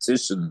 those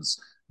petitions,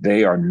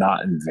 they are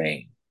not in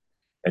vain.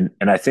 And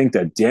I think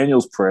that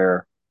Daniel's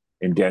prayer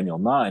in Daniel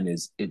 9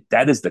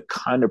 that is the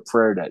kind of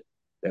prayer that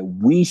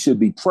we should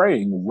be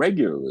praying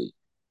regularly,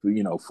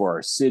 for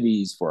our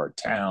cities, for our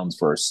towns,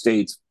 for our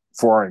states,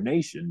 for our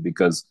nation,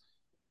 because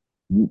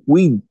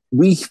we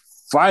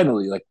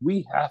finally, like,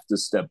 we have to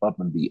step up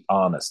and be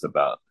honest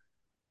about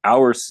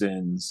our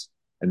sins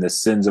and the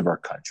sins of our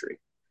country.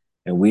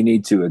 And we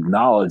need to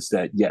acknowledge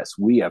that, yes,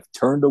 we have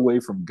turned away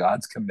from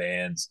God's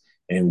commands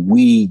and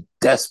we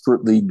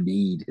desperately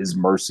need his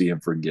mercy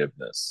and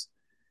forgiveness.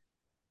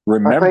 I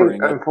think,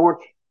 Remembering it.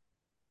 unfortunately,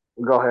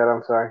 go ahead.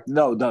 I'm sorry.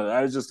 No,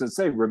 I was just going to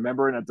say,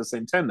 remembering at the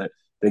same time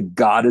that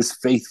God is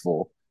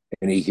faithful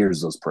and he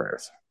hears those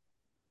prayers.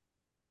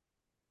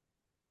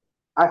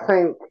 I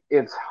think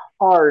it's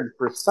hard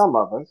for some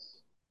of us,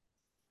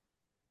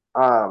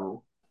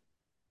 um,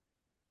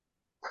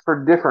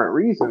 for different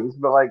reasons,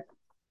 but like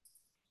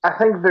I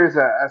think there's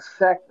a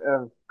sect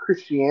of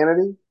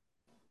Christianity.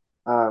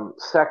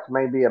 Sect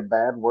may be a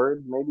bad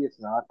word, maybe it's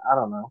not. I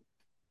don't know,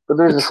 but A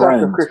there's a sect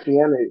of trend.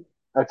 Christianity,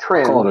 a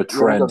I'll call trend. it a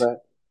Yeah, we'll go trend.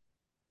 that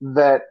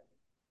that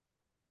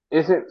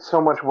isn't so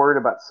much worried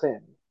about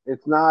sin.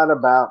 It's not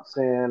about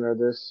sin or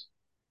this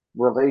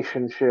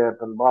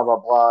relationship and blah blah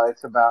blah.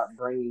 It's about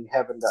bringing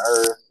heaven to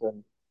earth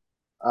and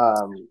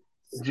um,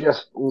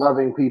 just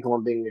loving people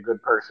and being a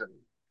good person.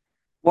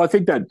 Well, I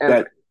think that And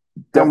that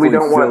we definitely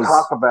don't feels want to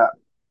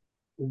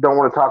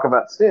talk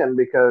about sin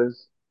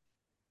because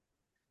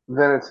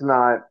then it's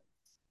not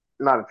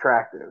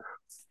attractive.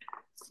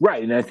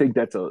 right, and I think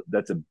that's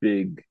a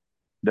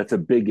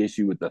big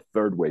issue with the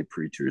third way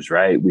preachers,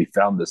 right? We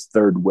found this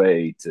third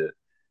way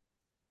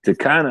to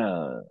kind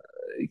of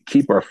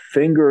keep our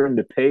finger in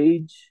the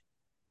page,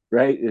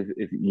 right?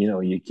 If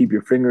you keep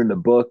your finger in the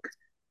book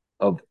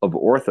of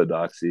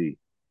orthodoxy,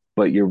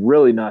 but you're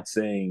really not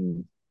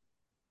saying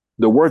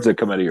the words that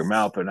come out of your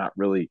mouth are not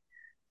really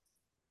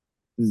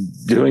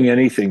doing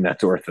anything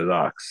that's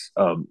orthodox.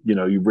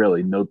 You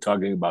really no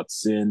talking about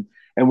sin,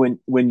 and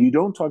when you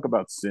don't talk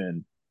about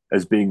sin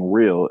as being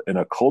real in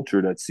a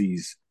culture that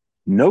sees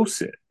no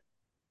sin,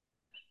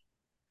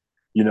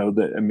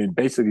 that I mean,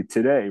 basically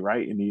today,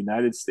 right in the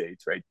United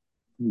States, right,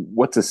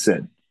 what's a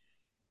sin?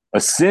 A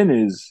sin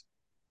is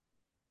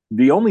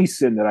the only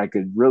sin that I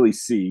could really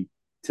see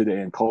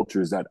today in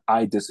culture is that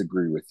I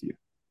disagree with you.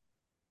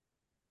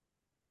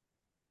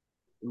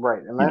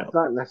 Right. And You that's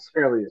know, not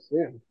necessarily a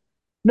sin.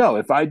 no,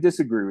 if I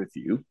disagree with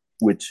you,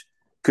 which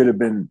could have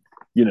been,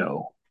 you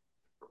know,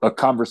 a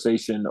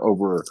conversation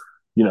over,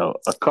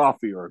 a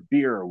coffee or a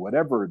beer or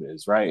whatever it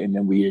is, right? And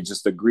then we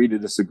just agree to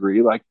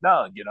disagree. Like,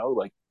 no,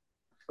 like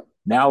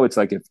now it's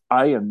like if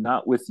I am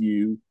not with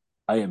you,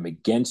 I am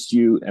against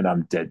you and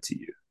I'm dead to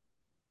you.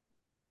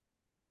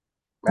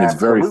 It's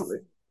very, Absolutely.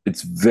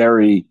 it's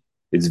very,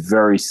 it's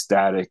very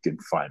static and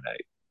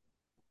finite.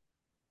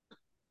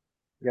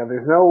 Yeah,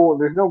 there's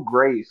no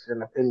grace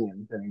in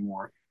opinions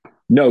anymore.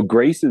 No,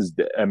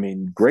 I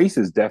mean, grace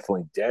is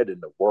definitely dead in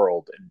the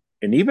world.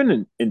 And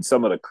even in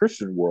some of the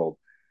Christian world,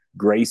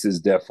 grace is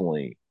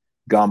definitely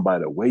gone by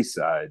the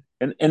wayside.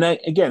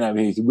 Again, I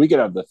mean, we could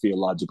have the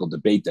theological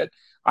debate that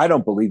I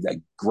don't believe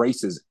that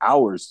grace is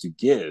ours to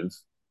give,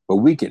 but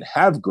we can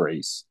have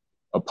grace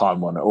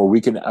upon one, or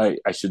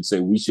I should say,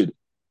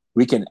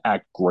 we can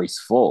act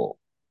graceful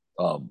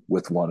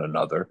with one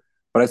another.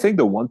 But I think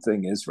the one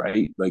thing is,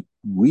 right, like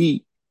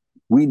we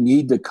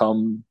need to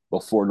come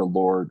before the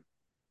Lord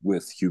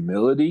with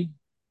humility,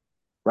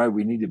 right?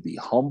 We need to be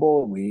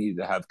humble. We need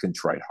to have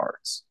contrite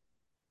hearts,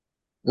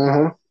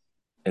 Hmm.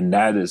 and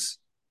that is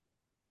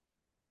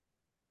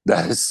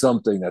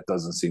something that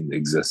doesn't seem to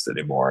exist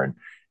anymore.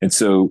 And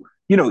so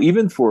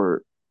even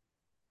for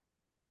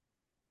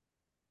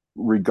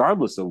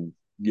regardless of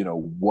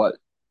what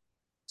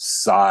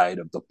side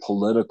of the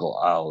political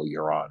aisle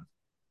you're on,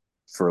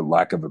 for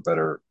lack of a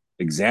better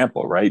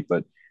example, right?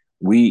 But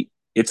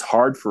it's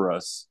hard for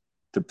us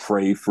to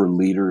pray for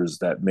leaders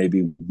that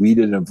maybe we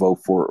didn't vote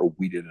for or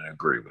we didn't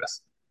agree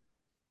with.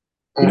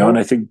 And Hmm.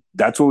 I think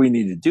that's what we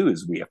need to do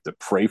is we have to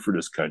pray for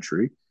this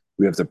country.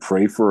 We have to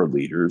pray for our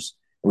leaders.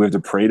 And we have to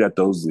pray that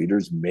those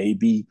leaders may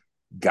be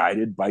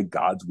guided by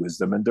God's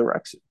wisdom and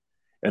direction.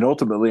 And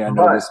ultimately, I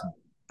know But this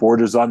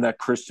borders on that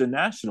Christian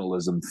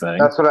nationalism thing.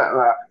 that's what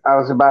I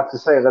was about to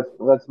say.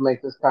 Let's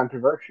make this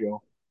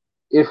controversial.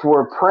 If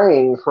we're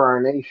praying for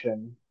our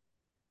nation,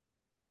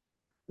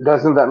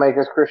 doesn't that make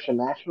us Christian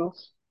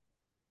nationalists?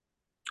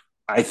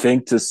 I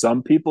think to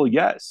some people,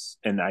 yes.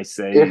 And I If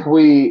say,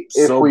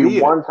 if so we be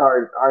it. want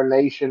our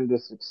nation to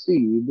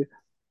succeed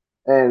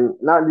and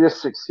not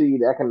just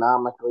succeed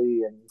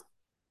economically and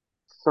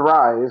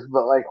thrive,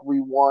 but like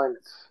we want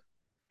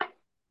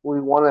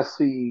to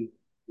see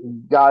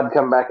God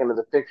come back into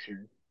the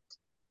picture.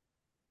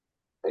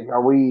 Like,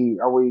 are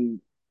we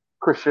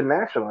Christian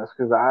nationalists?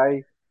 Because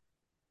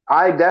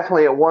I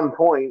definitely at one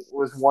point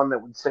was one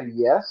that would say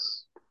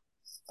yes.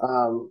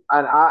 And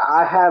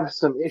I have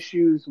some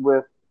issues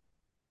with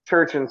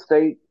church and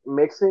state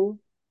mixing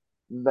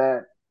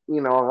that a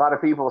lot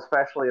of people,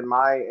 especially in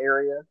my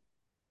area,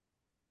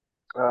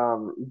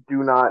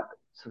 do not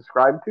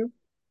subscribe to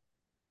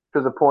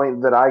the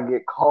point that I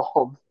get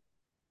called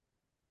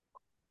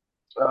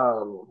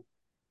um,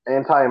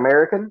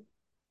 anti-American.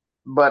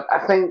 But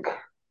I think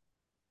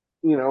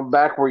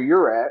back where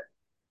you're at,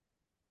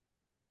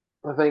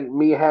 I think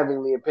me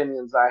having the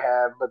opinions I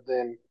have, but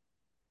then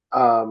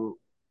um,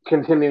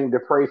 continuing to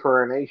pray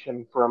for our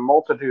nation for a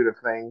multitude of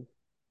things.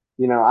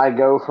 I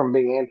go from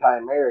being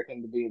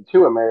anti-American to being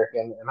too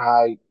American, and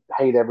I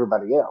hate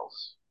everybody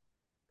else.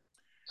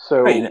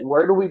 So Right.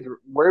 where do we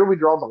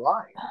draw the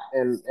line,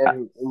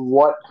 and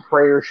what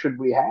prayer should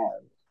we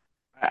have?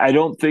 I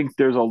don't think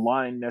there's a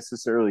line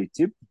necessarily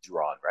to be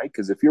drawn, right?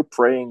 Because if you're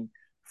praying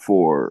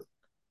for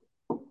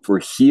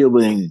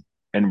healing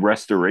and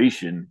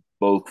restoration,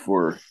 both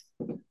for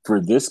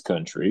this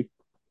country.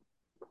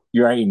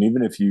 You're right, and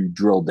even if you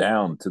drill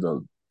down to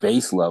the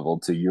base level,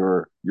 to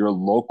your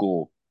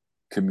local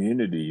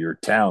community, your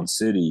town,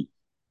 city,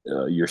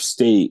 your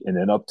state, and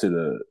then up to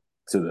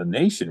the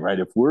nation, right?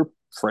 If we're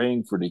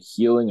praying for the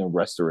healing and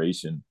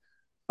restoration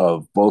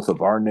of both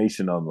of our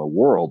nation and the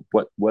world,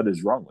 what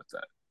is wrong with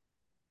that?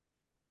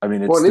 I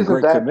mean, it's Well, the isn't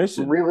Great that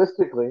Commission.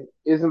 realistically?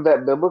 Isn't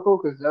that biblical?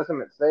 Because doesn't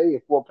it say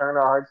if we'll turn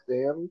our hearts to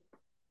Him,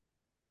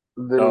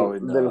 Oh,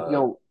 then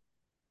He'll?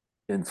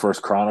 in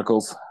First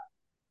Chronicles,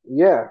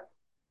 Yeah.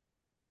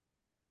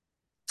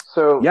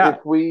 So yeah.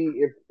 if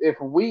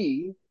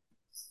we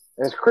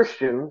as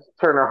Christians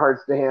turn our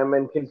hearts to Him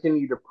and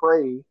continue to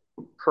pray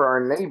for our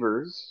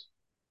neighbors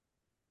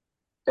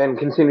and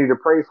continue to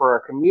pray for our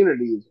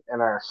communities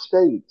and our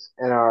states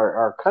and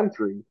our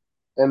country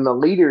and the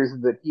leaders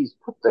that He's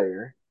put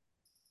there,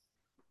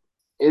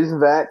 is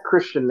that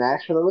Christian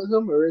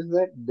nationalism or is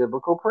that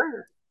biblical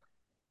prayer?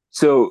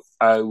 So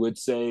I would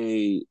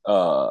say,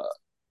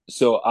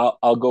 so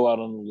I'll go out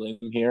on a limb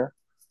here.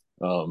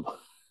 Um,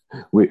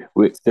 we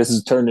this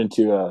has turned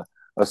into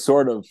a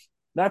sort of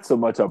not so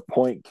much a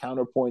point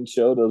counterpoint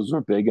show. Those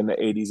were big in the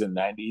 80s and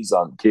 90s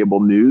on cable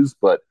news,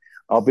 but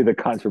I'll be the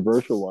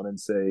controversial one and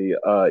say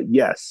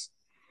yes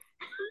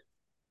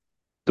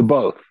to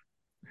both.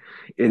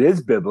 It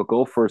is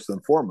biblical first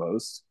and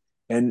foremost,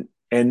 and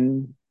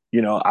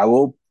I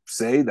will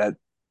say that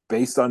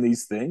based on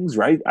these things,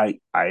 right? I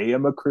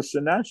am a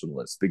Christian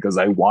nationalist because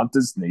I want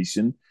this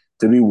nation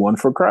to be one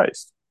for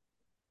Christ.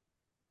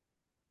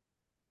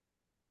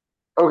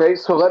 Okay,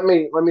 so let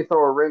me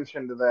throw a wrench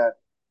into that.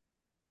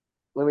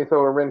 Let me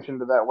throw a wrench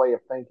into that way of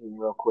thinking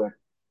real quick.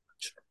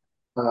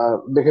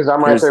 Because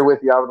I'm right Here's there with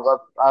you.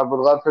 I would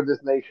love for this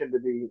nation to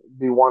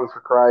be one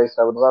for Christ.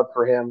 I would love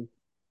for Him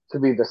to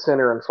be the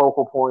center and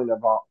focal point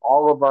of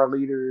all of our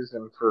leaders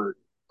and for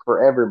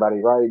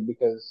everybody, right?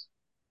 Because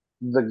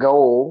the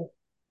goal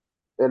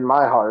in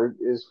my heart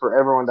is for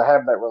everyone to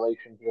have that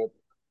relationship,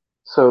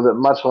 so that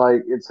much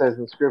like it says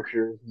in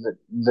Scripture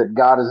that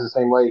God is the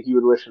same way. He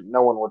would wish that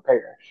no one would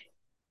perish,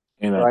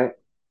 amen. right?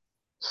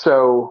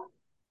 So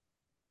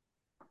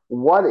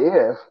what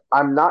if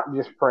I'm not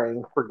just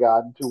praying for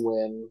God to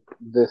win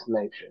this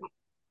nation?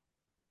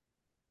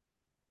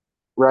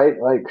 Right?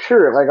 Like,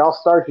 sure, like I'll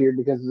start here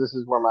because this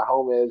is where my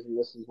home is and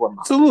this is where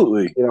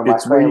Absolutely, my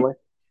it's where family.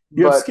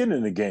 you have But skin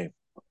in the game.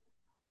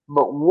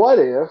 what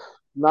if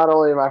not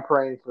only am I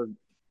praying for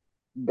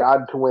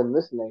God to win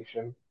this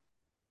nation,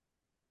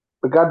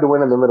 but God to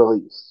win in the Middle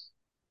East,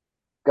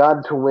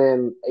 God to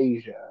win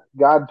Asia,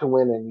 God to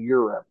win in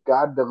Europe,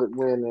 God to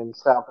win in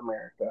South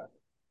America,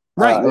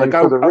 Right. Like and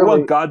for the I want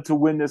really God to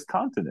win this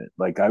continent.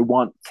 Like I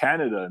want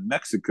Canada and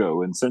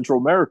Mexico and Central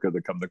America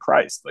to come to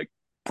Christ. Like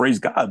praise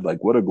God.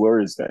 Like what a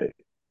glorious day.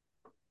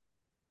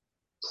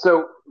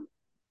 so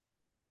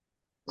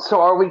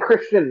are we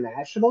Christian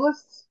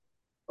nationalists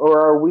or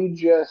are we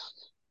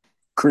just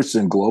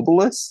Christian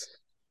globalists.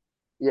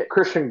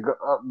 Christian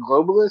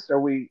globalists? Are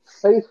we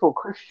faithful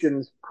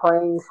Christians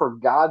praying for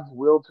God's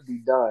will to be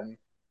done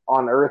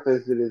on earth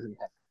as it is in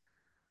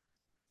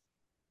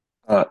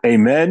heaven?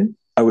 Amen.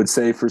 I would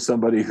say for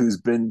somebody who's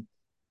been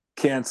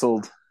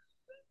canceled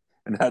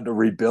and had to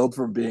rebuild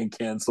from being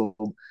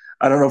canceled.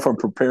 I don't know if I'm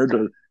prepared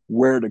to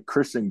wear the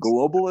Christian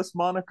globalist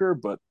moniker,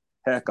 but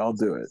heck, I'll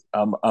do it.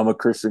 I'm a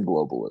Christian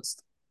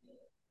globalist.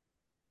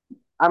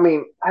 I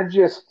mean, I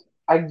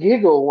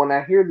giggle when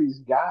I hear these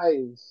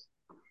guys,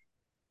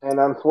 and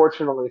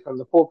unfortunately, from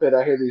the pulpit,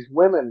 I hear these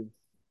women,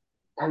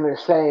 and they're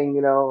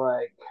saying,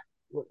 like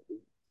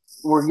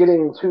we're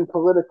getting too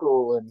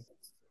political, and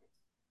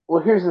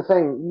well, here's the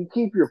thing: you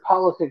keep your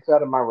politics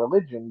out of my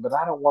religion, but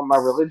I don't want my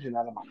religion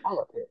out of my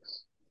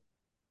politics.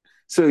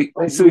 So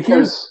Like so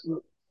here's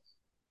because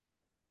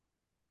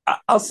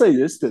I'll say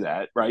this to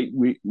that, right?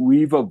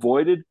 We've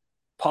avoided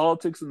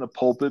politics in the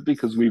pulpit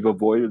because we've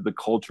avoided the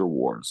culture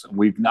wars. And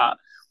we've not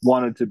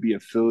wanted to be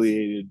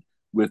affiliated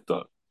with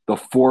the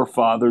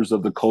forefathers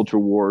of the culture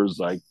wars,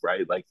 like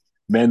right, like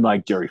men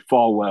like Jerry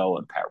Falwell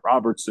and Pat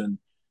Robertson.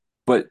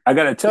 But I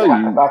gotta tell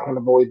yeah, if you, I can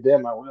avoid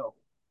them, I will.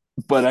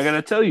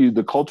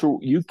 the culture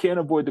you can't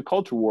avoid the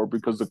culture war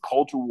because the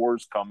culture war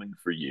is coming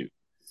for you.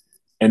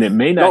 And it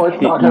may not No, it's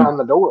hit knocking you on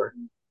the door.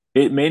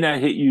 it may not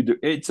hit you.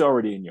 It's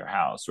already in your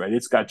house, right?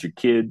 It's got your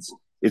kids,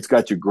 it's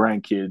got your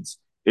grandkids,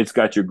 it's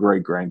got your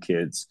great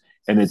grandkids,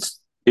 and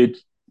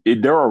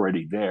they're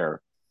already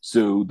there.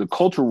 So the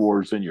culture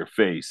war is in your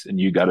face, and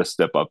you got to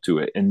step up to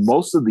it. And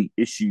most of the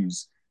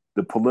issues,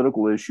 the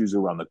political issues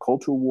around the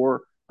culture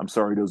war, I'm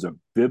sorry, those are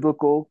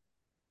biblical.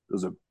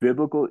 Those are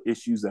biblical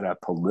issues that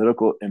have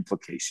political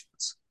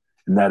implications,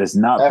 and that is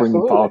not bringing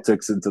Absolutely.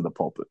 politics into the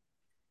pulpit.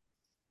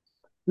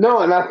 No,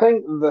 and I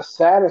think the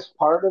saddest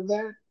part of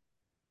that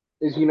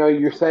is,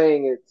 you're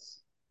saying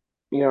it's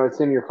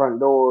in your front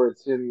door.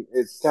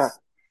 It's kind of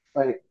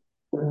like,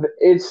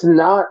 it's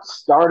not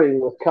starting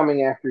with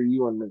coming after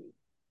you and me.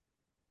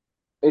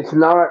 It's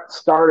not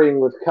starting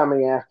with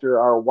coming after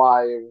our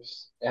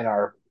wives and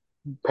our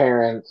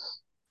parents.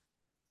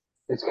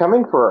 It's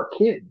coming for our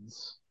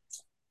kids.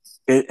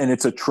 and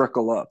it's a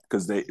trickle up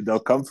because they'll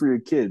come for your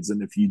kids,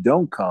 and if you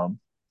don't come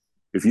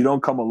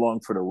along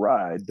for the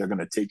ride, they're going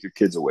to take your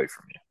kids away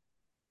from you.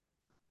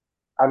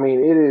 I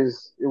mean, it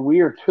is. We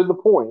are to the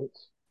point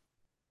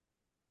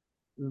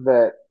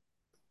that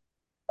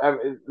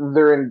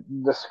they're in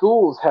the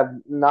schools have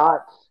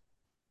not.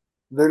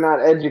 They're not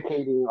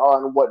educating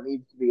on what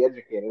needs to be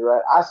educated.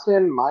 Right? I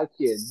send my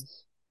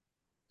kids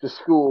to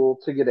school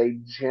to get a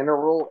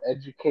general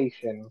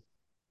education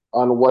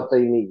on what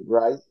they need.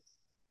 Right?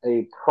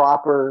 A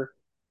proper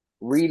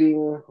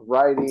reading,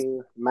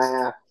 writing,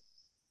 math,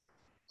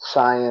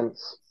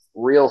 science,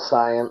 real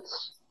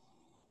science,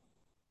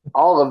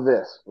 all of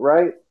this.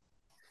 Right?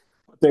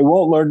 They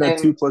won't learn that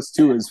two And plus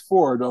two is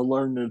four. They'll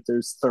learn that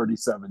there's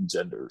 37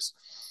 genders.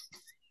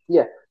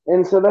 yeah,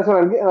 and so that's what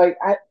I'm getting. Like,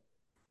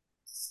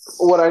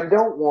 what I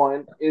don't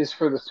want is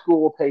for the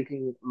school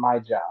taking my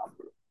job,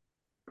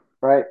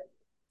 right?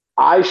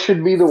 I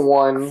should be the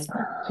one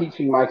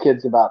teaching my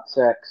kids about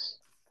sex,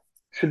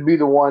 should be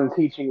the one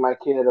teaching my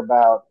kid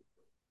about,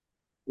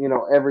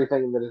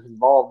 everything that is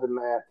involved in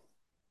that.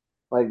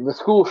 Like, the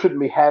school shouldn't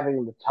be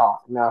having the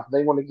talk. Now, if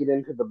they want to get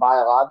into the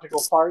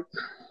biological parts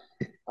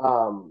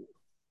um,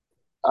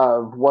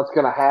 of what's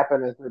going to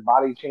happen as their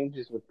body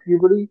changes with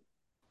puberty,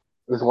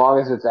 as long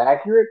as it's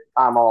accurate,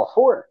 I'm all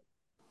for it.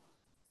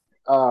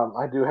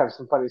 I do have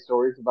some funny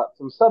stories about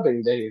some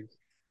subbing days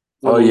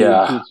Oh when we would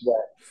yeah, teach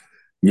that.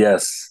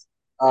 yes,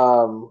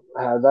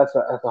 That's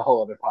a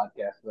whole other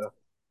podcast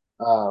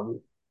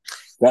though.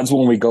 that's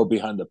when we go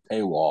behind the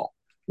paywall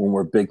when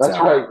we're big That's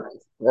time. right.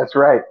 That's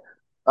right.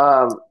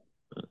 Um,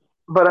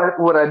 but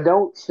what I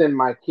don't send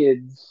my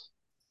kids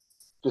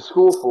to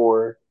school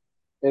for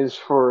is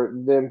for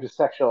them to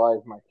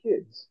sexualize my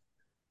kids.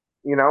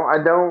 I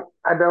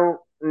don't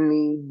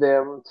need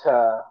them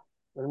to.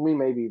 And we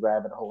may be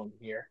rabbit holing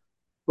here,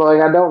 but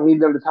like I don't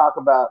need them to talk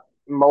about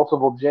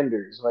multiple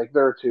genders. Like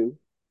there are two,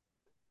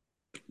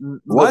 but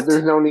What?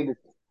 there's no need to.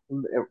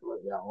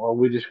 Yeah, well,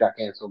 we just got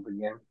canceled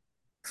again.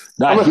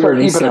 I'm Not gonna here start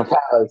in East keeping a San,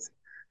 tally.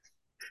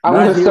 I'm not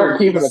gonna here start in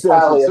keeping a East San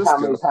tally of how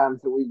Francisco. many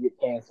times that we get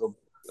canceled.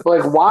 But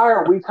like, why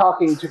are we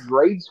talking to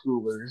grade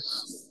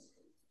schoolers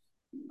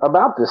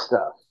about this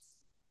stuff?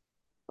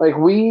 Like,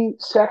 we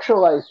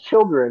sexualize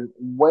children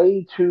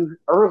way too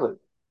early.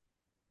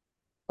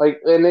 Like,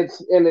 and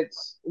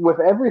it's with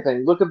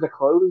everything. Look at the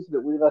clothes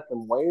that we let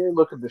them wear.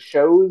 Look at the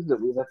shows that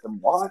we let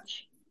them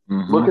watch. Look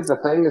Mm-hmm. at the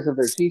things that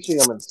they're teaching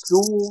them in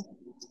school.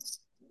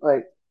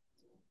 Like,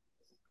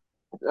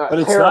 But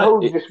it's Tara not.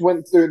 Hogue just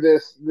went through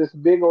this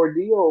big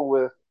ordeal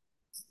with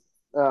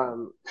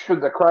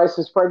should the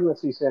crisis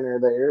pregnancy center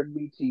there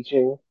be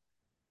teaching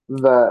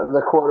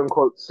the quote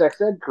unquote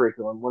sex ed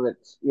curriculum when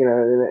it's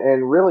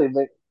and really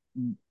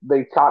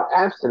they taught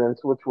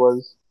abstinence, which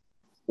was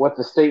what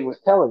the state was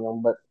telling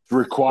them. But the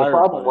Required by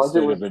problem the was it state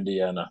was of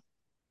Indiana.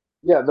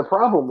 yeah the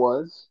problem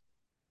was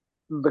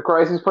the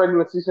crisis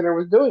pregnancy center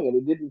was doing it.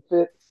 It didn't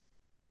fit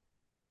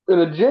an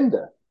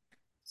agenda.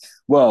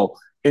 Well,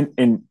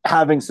 in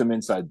having some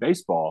inside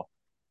baseball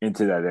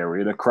into that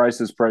area,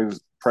 the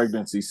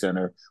pregnancy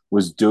center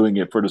was doing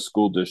it for the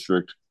school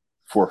district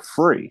for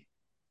free.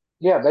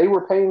 Yeah, they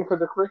were paying for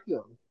the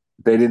curriculum.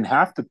 They didn't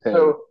have to pay.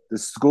 So The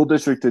school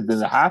district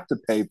didn't have to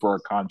pay for a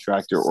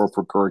contractor or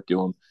for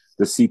curriculum.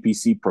 The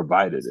CPC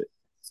provided it.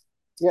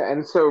 yeah,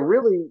 and so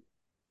really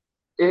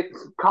it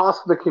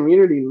cost the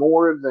community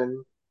more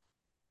in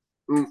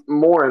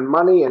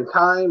money and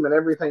time and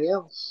everything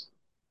else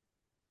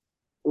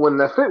when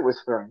the fit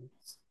was thrown.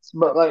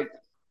 But like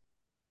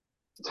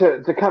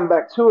to come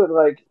back to it,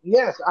 like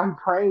yes, I'm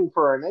praying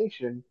for our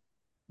nation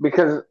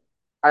because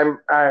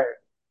I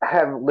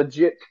have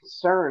legit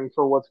concern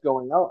for what's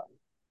going on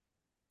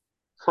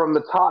from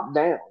the top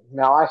down.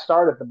 Now I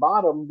start at the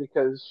bottom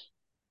because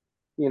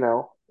you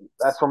know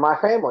that's where my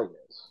family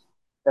is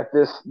at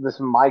this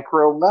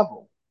micro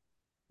level.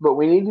 But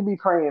we need to be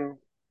praying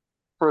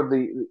for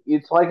the.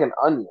 It's like an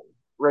onion,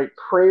 right?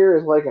 Prayer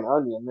is like an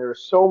onion. There are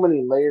so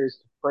many layers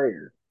to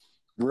prayer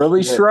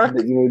Really, that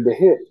Shrek? you need to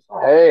hit.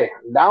 Hey,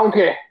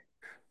 donkey,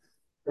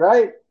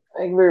 right?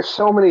 Like there's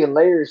so many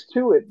layers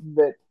to it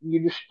that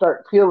you just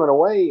start peeling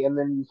away, and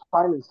then you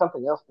finding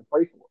something else to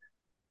pray for.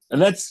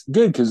 And that's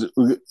good because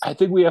I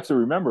think we have to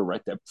remember,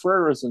 right, that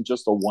prayer isn't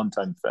just a one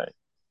time thing,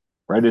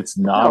 right? It's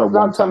not No, a it's one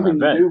not time something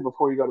you event. do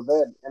before you go to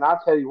bed. And I'll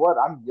tell you what,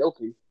 I'm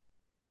guilty.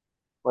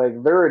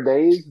 Like there are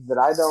days that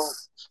I don't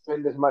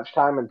spend as much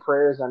time in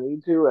prayer as I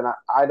need to, and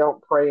I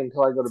don't pray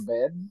until I go to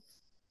bed,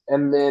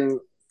 and then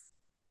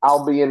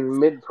I'll be in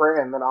mid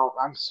prayer, and then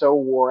I'm so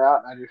wore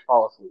out, and I just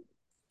fall asleep.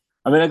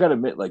 I mean, I got to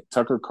admit, like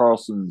Tucker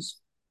Carlson's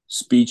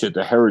speech at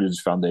the Heritage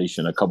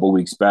Foundation a couple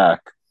weeks back,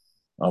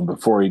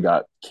 before he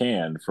got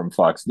canned from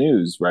Fox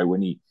News, right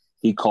when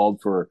he called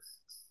for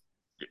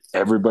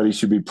everybody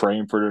should be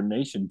praying for their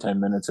nation 10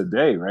 minutes a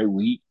day, right?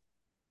 We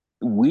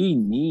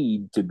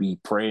need to be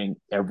praying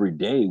every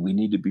day. We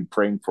need to be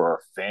praying for our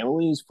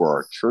families, for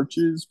our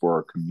churches, for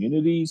our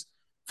communities,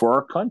 for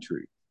our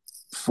country.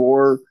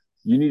 For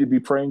you need to be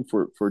praying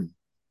for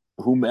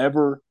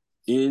whomever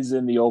is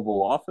in the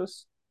Oval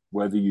Office,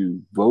 whether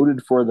you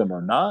voted for them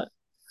or not,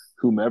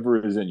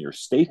 whomever is in your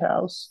state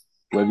house,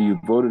 whether you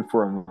voted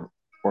for him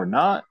or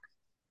not.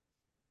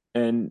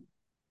 And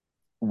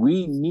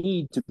we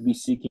need to be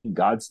seeking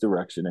God's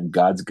direction and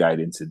God's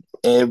guidance in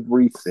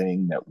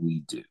everything that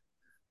we do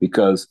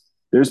because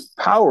there's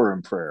power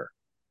in prayer.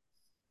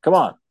 Come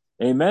on.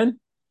 Amen.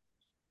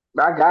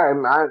 I got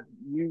him.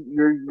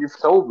 You've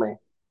sold me.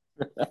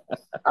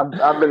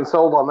 I've been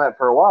sold on that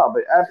for a while,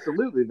 but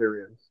absolutely there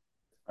is.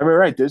 I mean,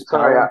 right. There's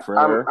Sorry, power in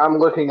prayer. I'm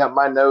looking up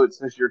my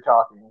notes as you're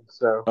talking.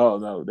 So, oh,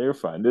 no, they're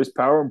fine. There's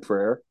power in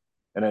prayer.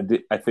 And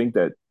I think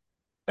that,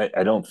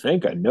 I don't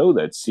think, I know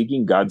that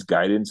seeking God's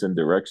guidance and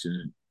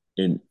direction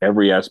in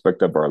every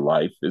aspect of our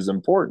life is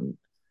important.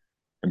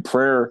 And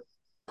prayer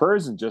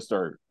isn't just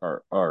our,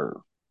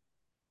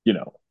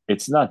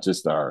 it's not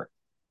just our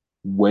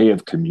way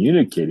of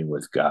communicating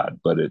with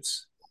God, but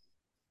it's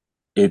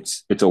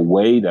a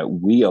way that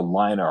we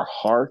align our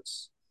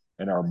hearts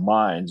and our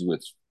minds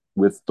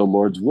with the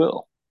Lord's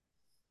will.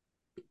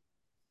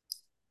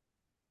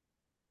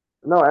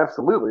 no,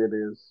 absolutely it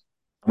is.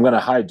 I'm going to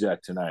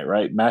hijack tonight,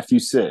 right? Matthew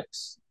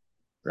 6,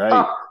 right?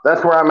 Oh,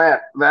 that's where I'm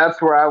at.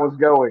 That's where I was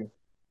going.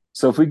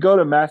 So if we go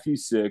to Matthew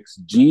 6,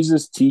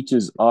 Jesus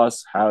teaches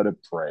us how to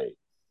pray.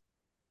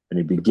 And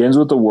he begins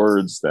with the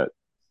words that,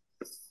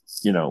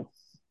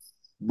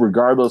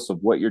 regardless of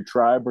what your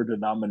tribe or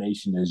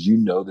denomination is,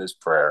 this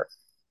prayer.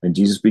 And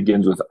Jesus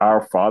begins with,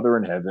 Our Father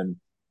in heaven,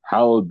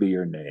 hallowed be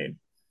your name.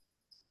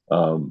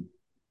 And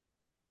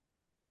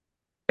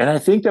I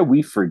think that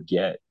we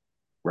forget,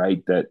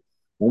 right, that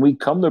when we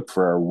come to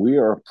prayer, we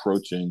are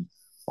approaching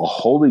a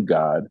holy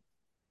God,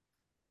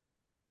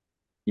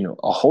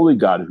 a holy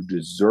God who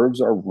deserves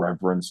our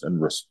reverence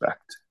and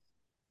respect.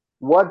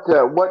 What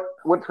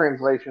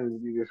translation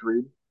did you just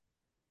read?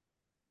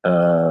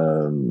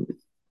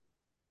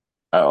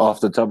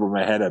 Off the top of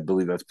my head, I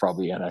believe that's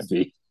probably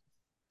NIV.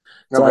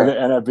 It's Okay. either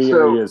NIV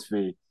or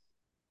ESV.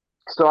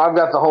 So I've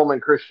got the Holman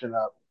Christian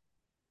up,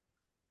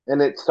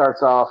 and it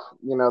starts off,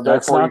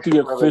 That's not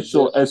the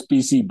official this.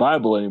 SBC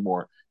Bible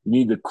anymore. You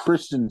need the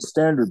Christian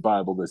Standard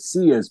Bible, the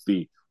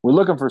CSB. We're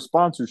looking for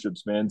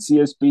sponsorships, man.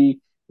 CSB,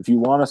 if you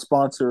want to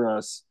sponsor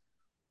us,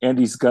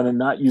 Andy's going to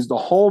not use the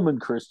Holman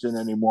Christian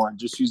anymore and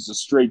just use the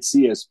straight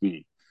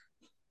CSB.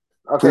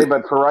 Okay,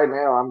 but for right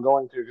now, I'm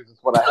going to because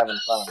it's what I have in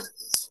front of me.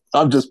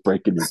 I'm just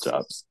breaking your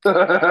chops.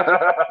 But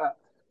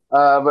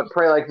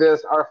pray like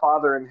this: Our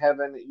Father in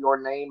heaven, your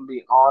name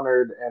be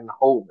honored and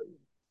holy.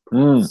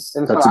 And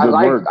so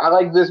I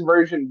like this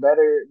version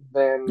better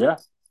than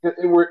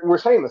We're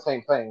saying the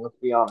same thing. Let's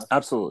be honest.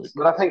 Absolutely.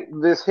 But I think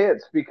this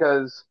hits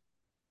because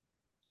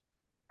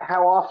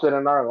how often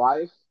in our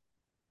life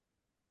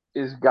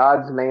is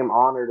God's name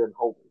honored and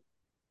holy?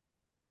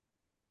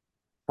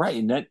 Right,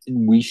 and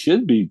we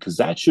should be, because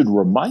that should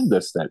remind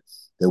us that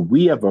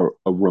we have a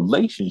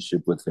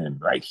relationship with Him.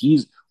 Right,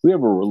 we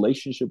have a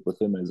relationship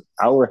with Him as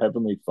our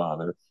Heavenly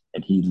Father,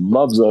 and He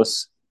loves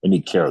us and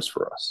He cares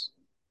for us.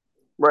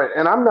 Right,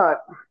 and I'm not.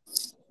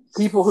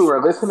 People who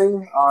are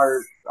listening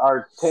are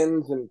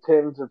tens and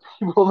tens of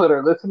people that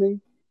are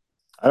listening.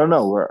 I don't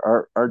know.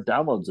 Our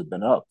downloads have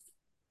been up.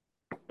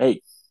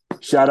 Hey,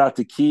 shout out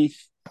to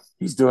Keith.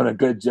 He's doing a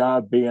good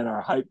job being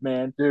our hype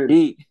man.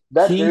 Dude,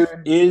 Keith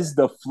is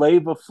the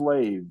Flava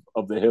Flav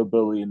of the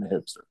hillbilly and the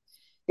hipster.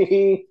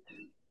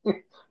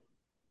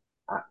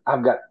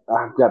 I've got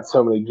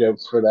so many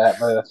jokes for that,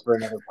 but that's for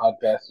another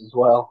podcast as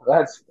well.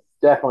 That's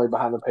definitely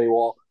behind the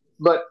paywall.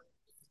 But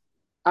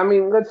I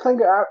mean, let's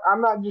think. I'm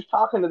not just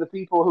talking to the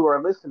people who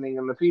are listening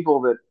and the people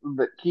that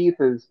Keith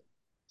is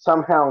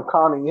somehow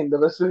conning into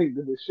listening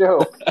to the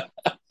show.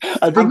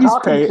 I think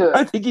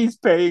he's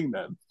paying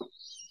them.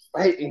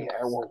 Hey,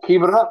 well,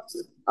 keep it up.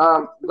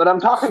 But I'm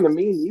talking to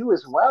me and you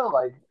as well.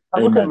 Like,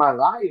 I look at my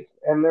life,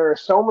 and there are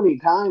so many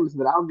times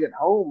that I'll get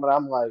home and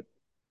I'm like,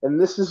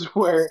 and this is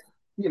where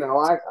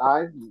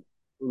I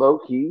low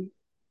key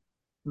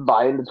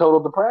buy into total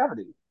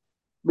depravity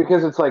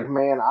because it's like,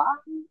 man,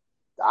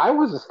 I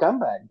was a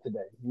scumbag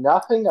today.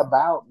 Nothing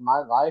about my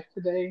life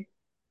today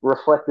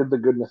reflected the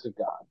goodness of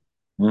God.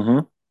 Mm-hmm.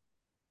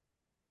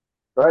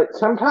 Right?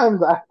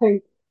 Sometimes I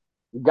think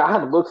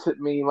God looks at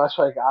me much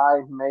like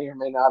I may or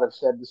may not have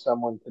said to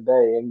someone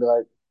today and be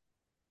like,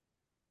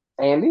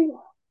 Andy,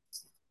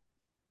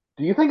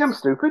 do you think I'm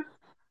stupid?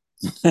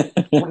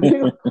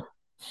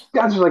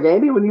 God's like,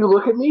 Andy, when you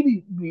look at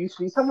me, do you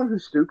see someone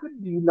who's stupid?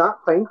 Do you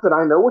not think that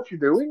I know what you're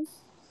doing?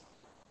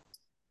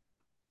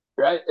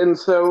 Right? And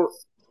so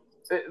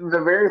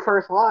the very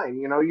first line,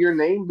 your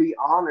name be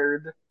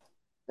honored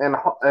and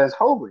as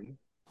holy.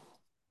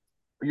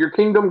 Your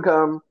kingdom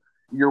come,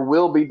 your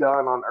will be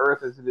done on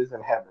earth as it is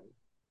in heaven.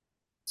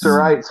 So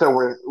right, so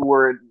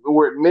we're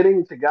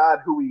admitting to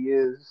God who He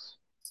is,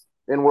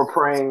 and we're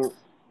praying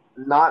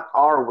not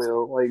our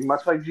will, like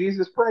much like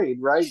Jesus prayed,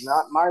 right?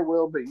 Not my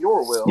will, but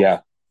your will.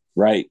 Yeah,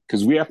 right.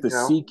 Because we have to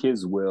seek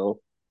His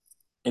will,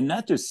 and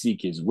not just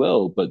seek His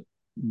will, but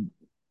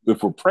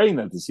if we're praying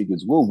that to seek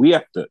His will, we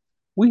have to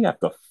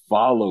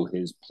follow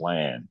His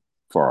plan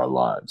for our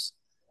lives,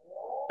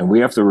 and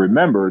we have to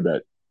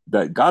remember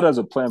that God has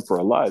a plan for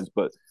our lives,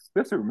 but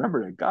we have to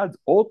remember that God's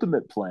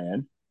ultimate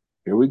plan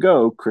here we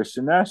go,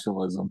 Christian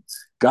nationalism.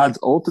 God's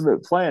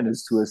ultimate plan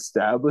is to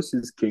establish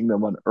his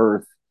kingdom on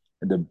earth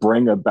and to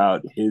bring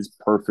about his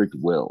perfect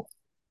will.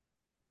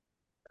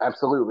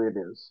 Absolutely, it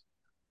is.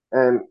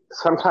 And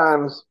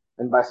sometimes,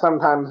 and by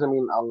sometimes I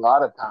mean a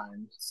lot of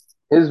times,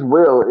 his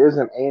will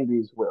isn't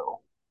Andy's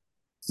will,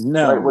 right?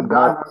 No, What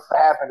God no, wants to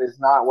happen is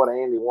not what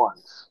Andy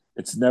wants,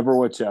 it's never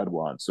what Chad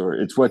wants, or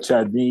it's what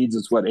Chad needs,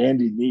 it's what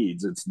Andy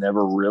needs. It's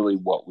never really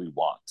what we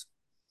want.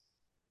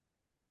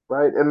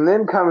 right? And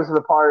then comes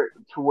the part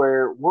to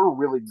where we're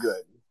really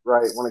good,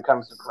 right? When it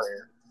comes to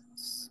prayer,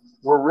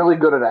 we're really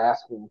good at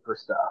asking for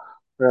stuff,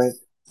 right?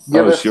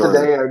 Give Oh, us sure.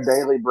 today our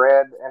daily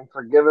bread and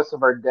forgive us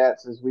of our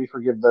debts as we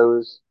forgive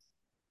those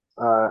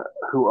uh,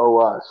 who owe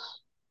us.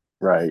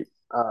 Right.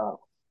 Uh,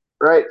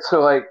 right?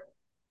 So, like,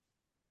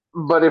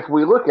 but if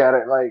we look at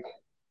it, like,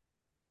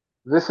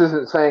 this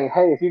isn't saying,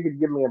 hey, if you could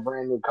give me a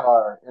brand new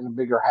car and a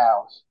bigger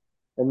house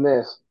and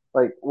this,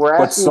 like, we're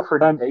asking for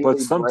But daily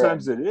bread.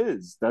 sometimes it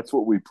is. That's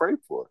what we pray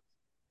for,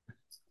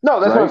 No,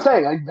 that's what I'm right?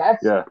 saying. Like,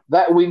 that's Yeah.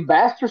 that we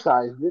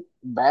bastardized it,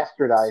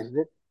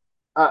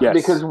 because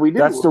Yes. we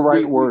That's do. the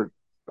right We word.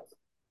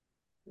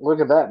 look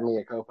at that,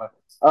 Mia Copa.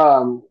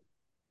 Um,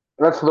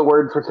 that's the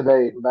word for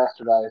today,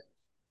 bastardized.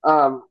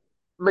 Um,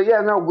 but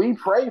yeah, no, we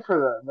pray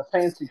for the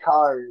fancy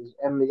cars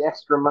and the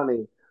extra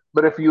money.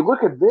 But if you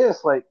look at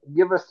this, like,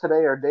 give us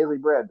today our daily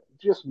bread,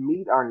 just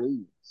meet our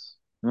needs.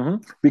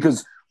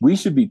 Because we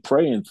should be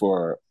praying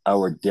for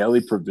our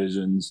daily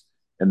provisions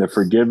and the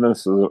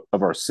forgiveness of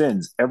our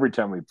sins every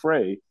time we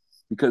pray,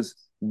 because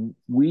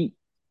we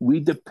we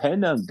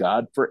depend on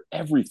God for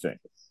everything,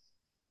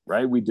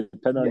 right? We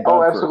depend Yeah, on oh,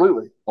 God for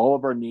absolutely. all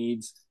of our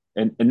needs,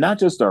 and not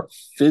just our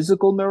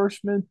physical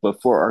nourishment,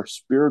 but for our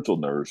spiritual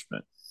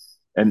nourishment.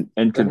 And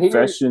And here,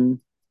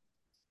 confession.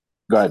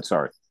 Go ahead.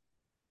 Sorry.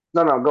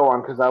 no, no, go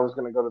on because I was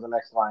going to go to the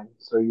next line.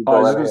 So you Oh, I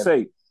go was right just gonna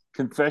ahead. say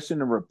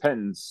confession and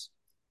repentance,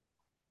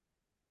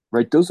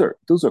 right? Those are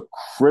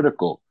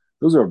critical.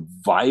 Those are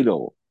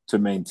vital to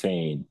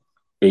maintain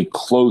a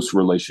close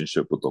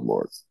relationship with the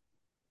Lord.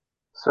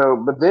 So,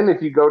 but then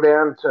if you go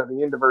down to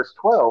the end of verse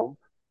 12,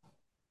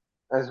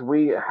 as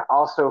we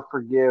also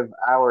forgive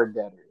our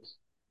debtors.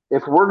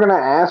 If we're going to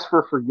ask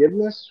for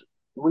forgiveness,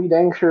 we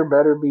dang sure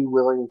better be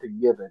willing to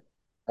give it.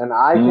 And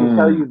I can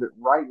tell Mm, you that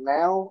right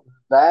now,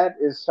 that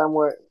is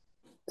somewhat,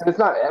 and it's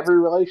not every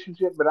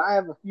relationship, but I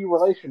have a few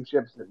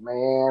relationships that,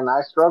 man,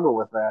 I struggle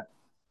with that.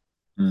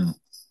 mm.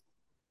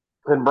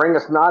 And bring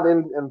us not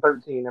in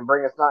 13, and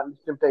bring us not into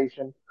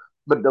temptation,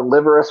 but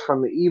deliver us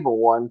from the evil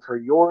one. For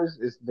yours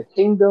is the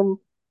kingdom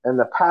and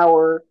the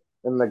power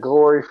and the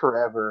glory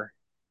forever.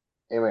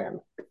 Amen.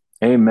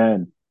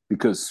 Amen.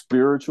 Because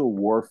spiritual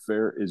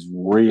warfare is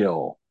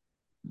real,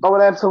 Oh,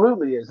 it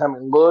absolutely is. I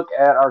mean, look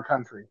at our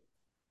country.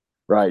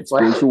 right?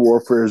 Like, Spiritual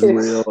warfare is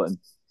real, it's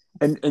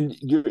and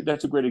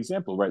that's a great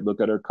example, right?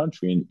 Look at our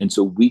country, and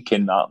so we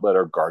cannot let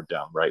our guard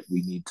down, right?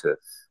 We need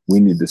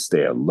to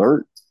stay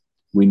alert.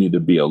 We need to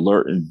be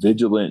alert and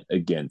vigilant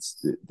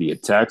against the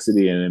attacks of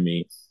the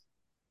enemy,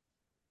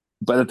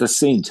 but at the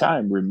same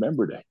time,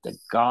 remember that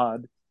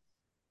God,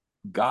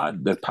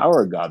 the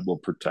power of God will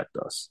protect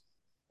us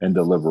and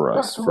deliver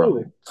us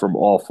absolutely. from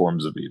all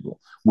forms of evil.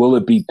 Will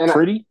it be And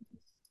pretty?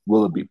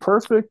 Will it be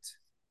perfect?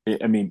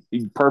 I mean,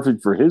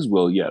 perfect for His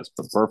will, yes,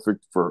 but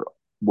perfect for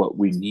what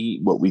we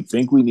need, what we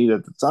think we need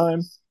at the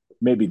time,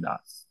 maybe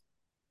not.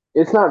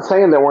 it's not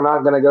saying that we're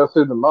not going to go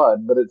through the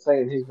mud, but it's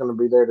saying he's going to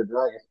be there to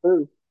drag us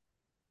through.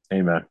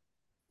 Amen.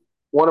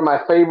 One of my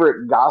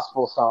favorite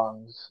gospel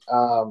songs,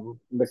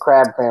 the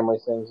Crab Family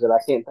sings it. I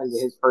can't think of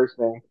his first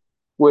name,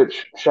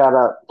 which shout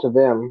out to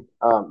them.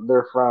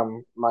 They're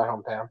from my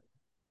hometown.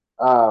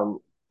 Um,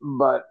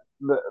 but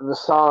the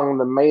song,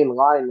 the main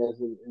line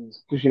is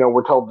because,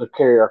 we're told to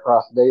carry our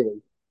cross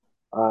daily.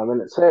 And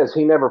it says,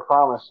 he never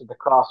promised that the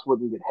cross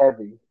wouldn't get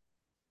heavy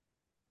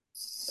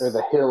or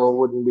the hill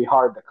wouldn't be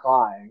hard to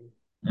climb.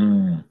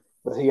 Mm,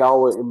 But he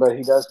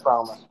does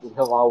promise that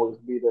he'll always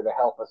be there to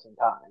help us in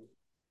time.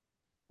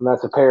 And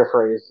that's a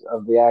paraphrase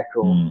of the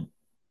actual. mm.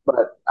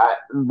 But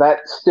that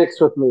sticks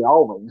with me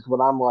always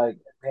when I'm like,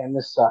 man,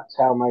 this sucks.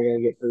 How am I going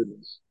to get through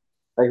this?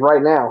 Like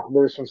right now,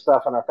 there's some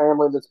stuff in our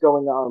family that's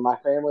going on, in my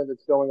family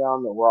that's going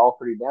on that we're all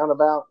pretty down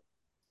about.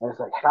 And it's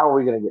like, how are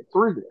we going to get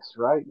through this,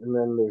 right? And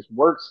then there's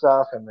work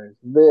stuff, and there's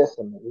this,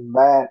 and there's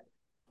that.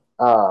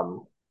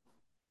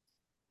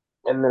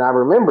 And then I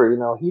remember,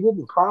 he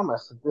didn't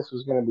promise that this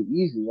was going to be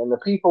easy. And the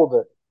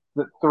people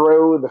that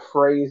throw the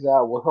phrase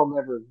out, "Well, he'll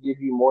never give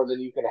you more than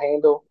you can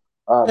handle,"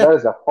 that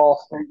is a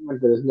false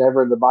statement that is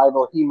never in the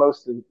Bible. He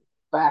most in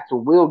fact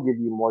will give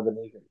you more than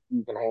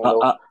you can Uh,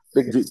 handle uh,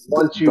 because he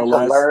wants you to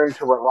learn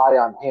to rely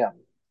on him.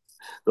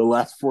 the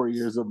last 4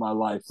 years of my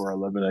life were a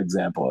living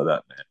example of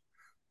that, man.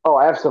 Oh,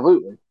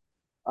 absolutely.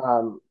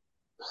 Um,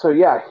 so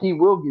yeah, he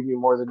will give you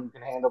more than you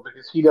can handle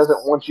because he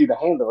doesn't want you to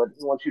handle it.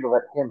 He wants you to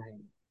let him handle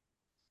it.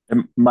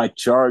 And my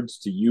charge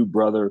to you,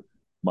 brother,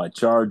 my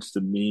charge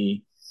to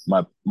me,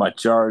 my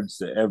charge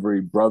to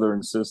every brother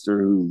and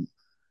sister who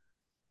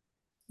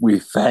we're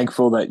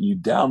thankful that you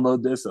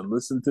download this and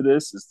listen to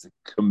this is to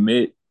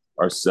commit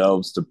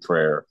ourselves to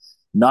prayer,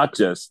 not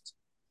just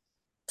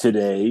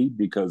today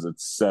because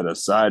it's set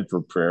aside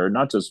for prayer,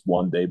 not just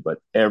one day, but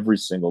every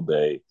single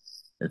day,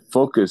 and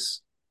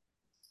focus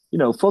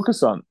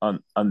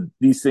on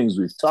these things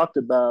we've talked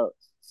about,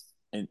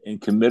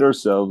 and commit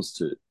ourselves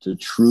to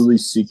truly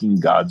seeking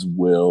God's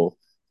will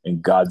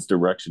and God's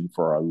direction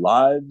for our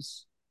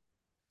lives,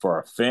 for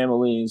our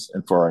families,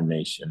 and for our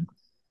nation.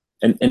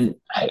 And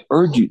I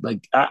urge you,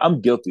 like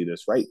I'm guilty of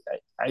this, right?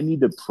 I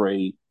need to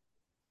pray.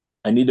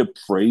 I need to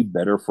pray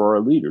better for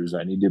our leaders.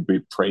 I need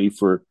to pray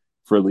for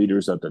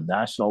leaders at the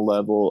national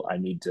level. I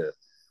need to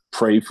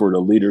pray for the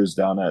leaders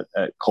down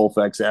at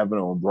Colfax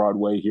Avenue and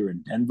Broadway here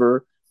in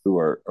Denver who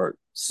are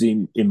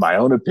seeing, in my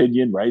own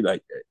opinion, right?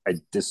 Like I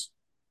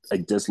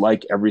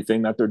dislike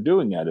everything that they're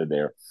doing out of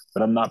there,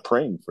 but I'm not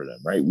praying for them,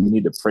 right? We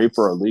need to pray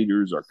for our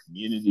leaders, our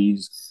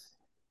communities,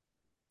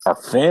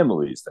 our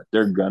families, that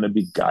they're going to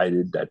be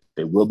guided, that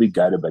they will be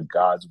guided by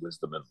God's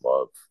wisdom and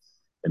love.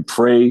 And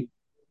pray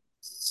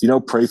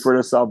for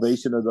the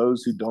salvation of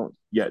those who don't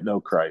yet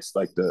know Christ,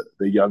 like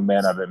the young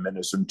man I've been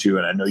ministering to.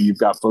 And I know you've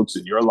got folks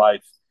in your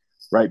life,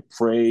 right?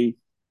 Pray,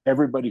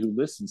 everybody who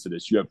listens to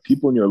this, you have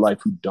people in your life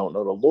who don't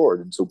know the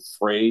Lord. And so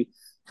pray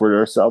for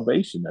their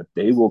salvation, that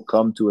they will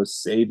come to a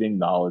saving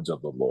knowledge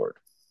of the Lord.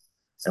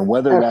 And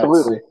whether that's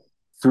Absolutely.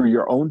 through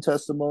your own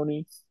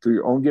testimony, through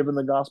your own giving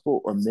the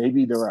gospel, or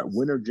maybe they're at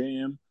Winter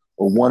Jam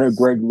or one of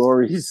Greg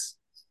Laurie's,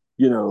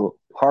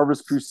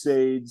 Harvest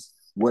Crusades,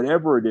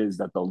 whatever it is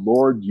that the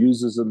Lord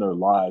uses in their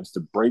lives to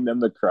bring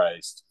them to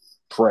Christ,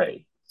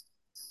 pray.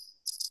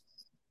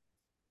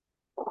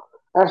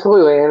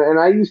 Absolutely. And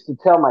I used to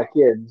tell my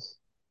kids,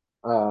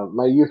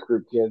 my youth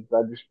group kids,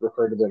 I just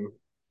refer to them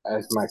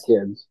as my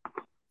kids.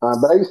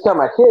 But I used to tell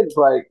my kids,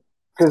 like,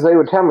 because they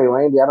would tell me,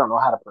 Randy, I don't know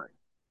how to pray.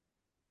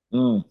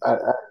 Mm.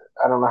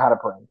 I don't know how to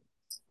pray.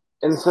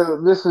 And so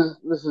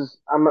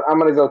I'm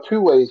going to go two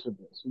ways with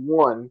this.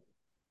 One,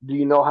 do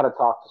you know how to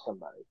talk to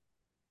somebody?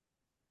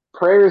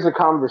 Prayer is a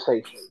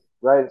conversation,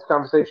 right? It's a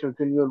conversation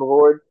between you and the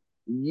Lord.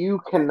 You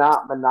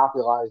cannot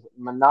monopolize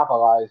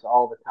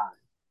all the time.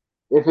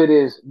 If it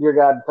is, dear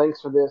God,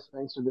 thanks for this,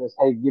 thanks for this.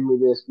 Hey, give me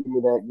this, give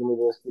me that, give me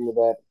this, give me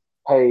that.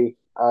 Hey,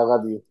 I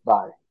love you.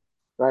 Bye.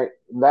 Right?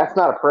 That's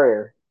not a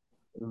prayer.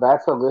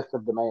 That's a list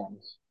of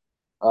demands.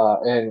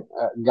 And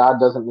God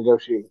doesn't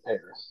negotiate with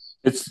terrorists.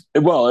 It's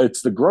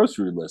the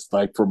grocery list.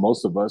 Like for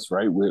most of us,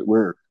 right?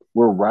 We're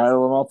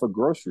rattling off a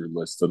grocery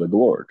list to the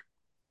Lord.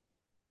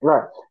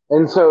 Right.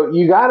 And so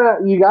you gotta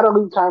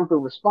leave time for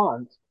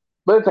response,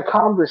 but it's a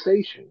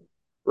conversation,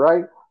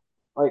 right?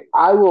 Like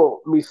I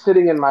will be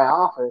sitting in my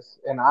office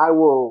and I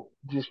will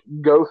just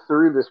go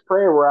through this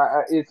prayer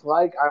where it's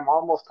like I'm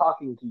almost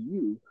talking to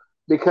you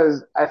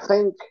because I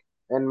think,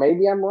 and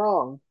maybe I'm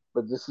wrong,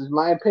 but this is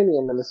my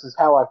opinion and this is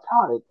how I've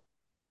taught it.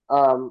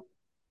 Um,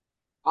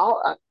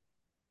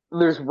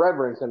 there's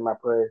reverence in my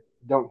prayer.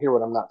 Don't hear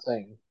what I'm not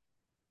saying.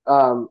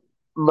 Um,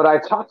 but I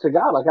talk to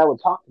God like I would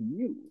talk to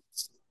you,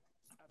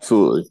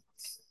 Absolutely.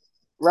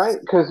 right?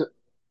 Because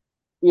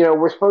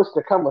we're supposed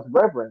to come with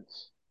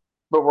reverence,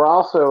 but we're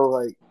also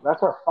like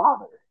that's our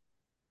Father.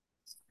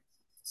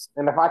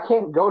 And if I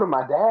can't go to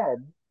my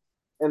dad,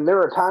 and there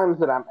are times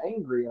that I'm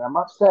angry and I'm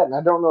upset and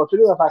I don't know what to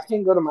do, if I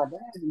can't go to my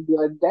dad and be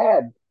like,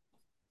 Dad,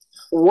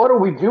 what are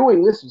we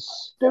doing? This is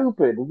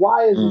stupid.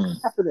 Why is this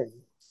Mm. happening?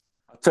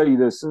 I'll tell you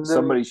this. Then,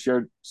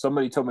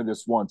 Somebody told me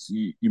this once.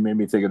 You made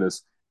me think of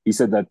this. He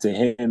said that to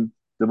him,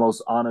 the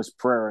most honest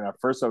prayer. And at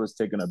first I was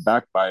taken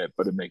aback by it,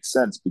 but it makes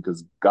sense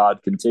because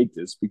God can take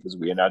this because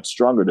we are not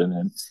stronger than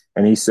him.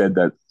 And he said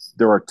that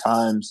there are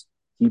times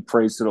he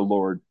prays to the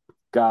Lord,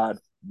 God,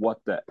 what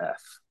the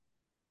F?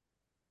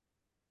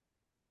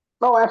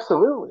 oh,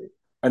 absolutely.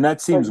 And that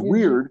Like, seems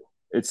weird.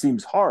 It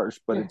seems harsh,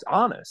 but yeah, it's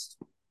honest.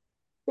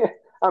 yeah.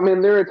 I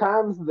mean, there are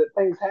times that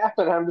things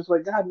happen. I'm just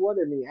like, God, what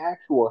in the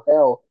actual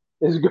hell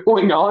is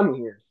going on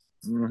here?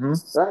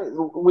 Mm-hmm. Right?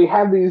 We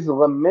have these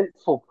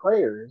lamentful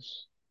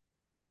prayers,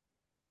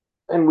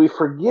 and we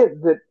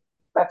forget that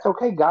that's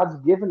okay. God's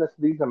given us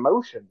these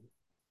emotions.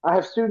 I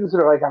have students that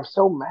are like, I'm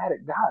so mad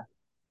at God.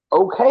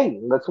 Okay,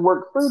 let's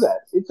work through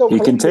that. It's He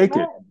okay can to get take it.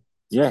 mad.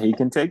 Yeah, he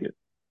can take it.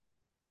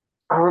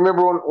 I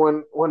remember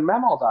when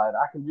Memo died,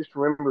 I can just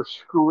remember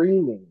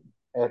screaming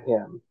at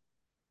him.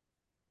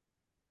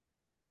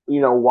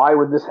 Why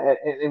would this?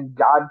 And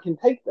God can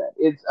take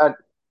that.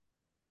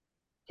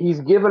 He's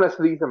given us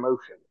these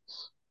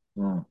emotions.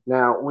 Mm.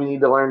 Now we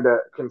need to learn to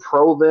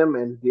control them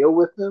and deal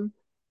with them.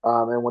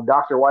 And when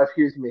Dr. Wife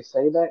hears me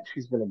say that,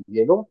 she's gonna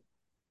giggle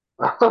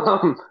because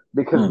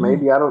Mm-hmm.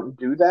 maybe I don't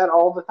do that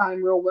all the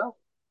time real well.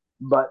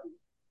 But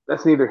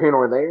that's neither here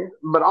nor there.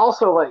 But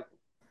also, like,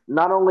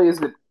 not only is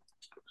it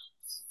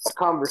a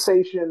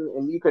conversation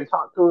and you can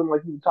talk to him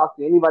like you can talk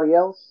to anybody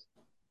else.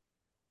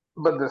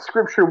 But the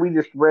scripture we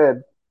just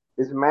read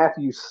is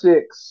Matthew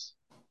 6,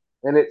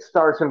 and it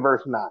starts in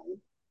verse 9.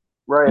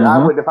 Right? I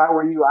Mm-hmm. would, if I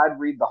were you, I'd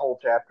read the whole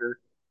chapter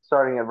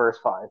starting at verse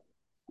 5.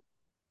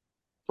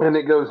 And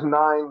it goes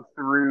 9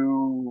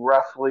 through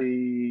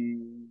roughly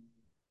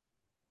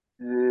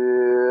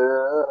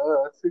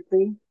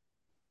 16,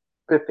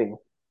 15.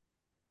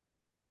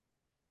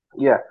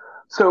 Yeah.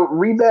 So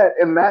read that,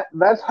 and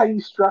that's how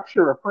you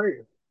structure a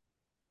prayer.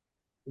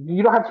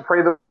 You don't have to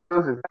pray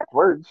those exact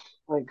words,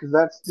 like, because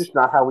that's just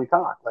not how we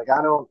talk. Like,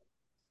 I don't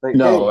like,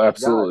 No, hey, God,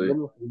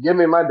 absolutely. give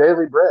me my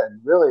daily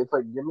bread. Really, it's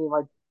like, give me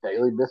my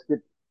daily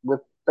biscuit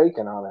with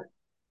bacon on it,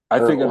 I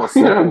think or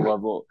you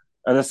know,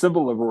 on a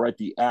simple level, right?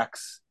 The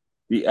ACTS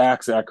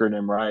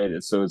acronym,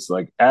 right? So it's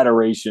like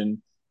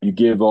adoration. You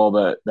give all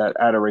that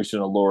adoration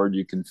to the Lord.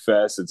 You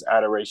confess. It's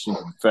adoration,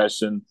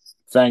 confession,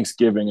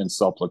 thanksgiving, and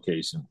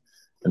supplication.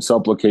 And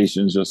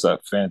supplication is just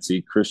that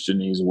fancy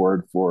Christianese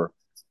word for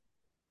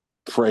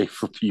pray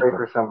for pray people.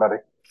 for somebody.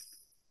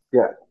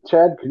 Yeah,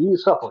 Chad, could you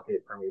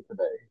supplicate for me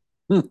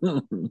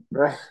today?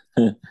 Right?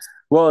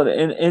 Well,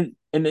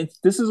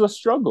 this is a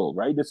struggle,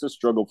 right? It's a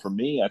struggle for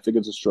me. I think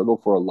it's a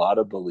struggle for a lot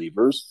of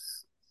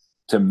believers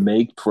to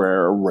make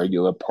prayer a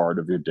regular part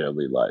of your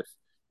daily life.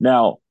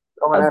 Now,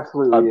 Oh, it I've,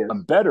 absolutely is.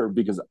 I'm better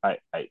because I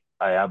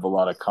have a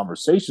lot of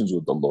conversations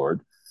with the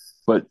Lord,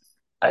 but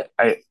I,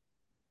 I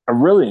I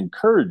really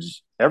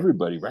encourage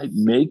everybody, right?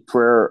 Make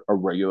prayer a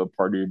regular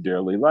part of your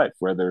daily life,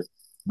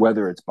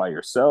 whether it's by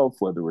yourself,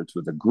 whether it's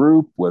with a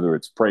group, whether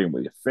it's praying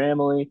with your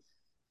family.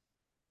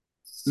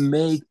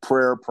 Make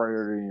prayer a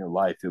priority in your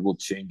life. It will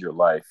change your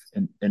life.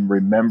 And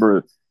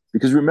remember,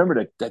 because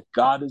remember that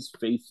God is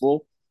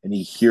faithful and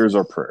he hears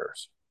our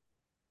prayers.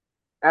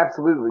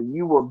 Absolutely.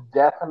 You will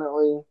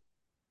definitely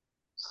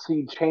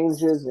see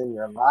changes in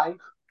your life,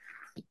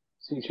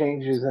 see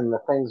changes in the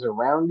things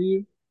around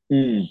you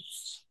Mm,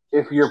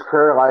 if your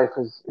prayer life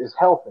is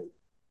healthy.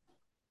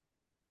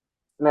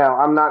 Now,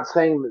 I'm not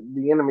saying that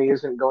the enemy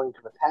isn't going to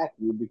attack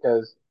you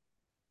because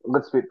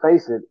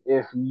face it,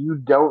 if you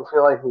don't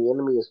feel like the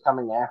enemy is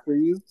coming after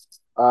you,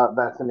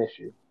 that's an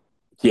issue,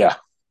 yeah.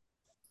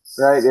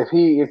 right? If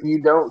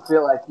you don't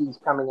feel like he's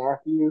coming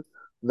after you,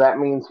 that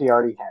means he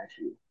already has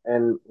you,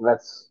 and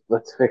let's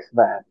fix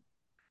that,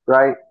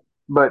 right?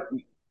 But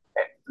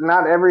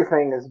not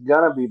everything is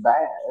gonna be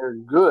bad or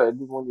good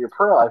when your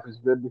prayer life is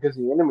good because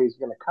the enemy is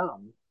gonna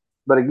come.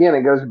 But again,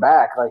 it goes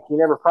back like he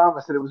never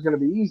promised that it was gonna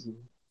be easy.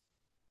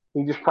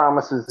 He just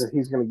promises that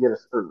he's gonna get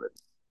us through it.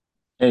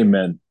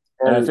 Amen.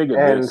 And I and think of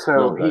and this,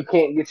 go so he ahead.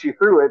 can't get you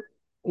through it.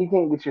 He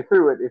can't get you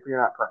through it if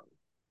you're not praying.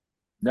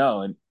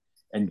 No,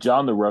 and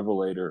John the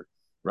Revelator,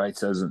 right,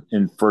 says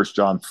in First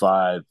John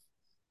 5,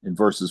 in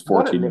verses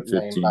What a 14 and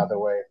nickname, by 15, the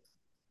way.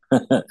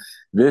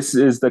 this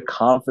is the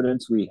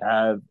confidence we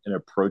have in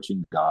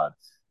approaching God,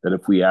 that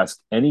if we ask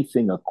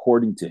anything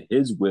according to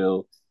his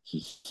will, he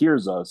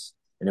hears us.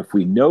 And if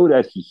we know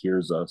that he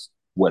hears us,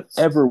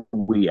 whatever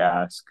we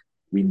ask,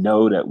 we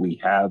know that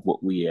we have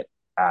what we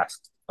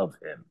asked of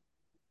him.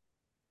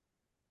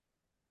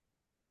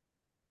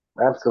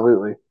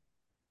 Absolutely.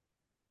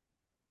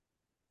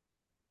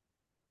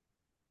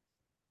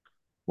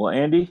 Well,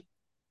 Andy,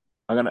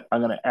 I'm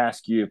gonna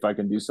ask you if I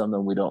can do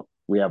something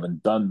we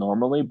haven't done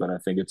normally, but I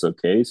think it's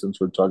okay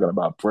since we're talking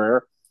about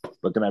prayer.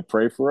 But can I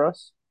pray for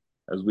us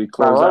as we I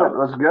close love it. out?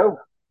 Let's go.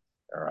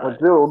 All Let's right.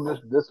 do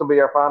it. This will be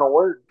our final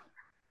word.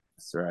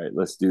 That's all right.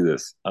 Let's do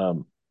this.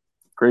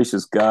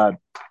 Gracious God,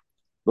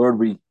 Lord,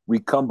 we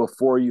come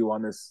before you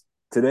on this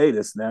today,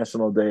 this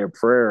National Day of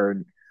Prayer,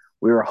 and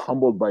we are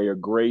humbled by your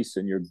grace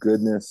and your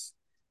goodness.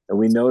 And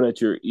we know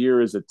that your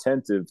ear is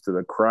attentive to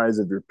the cries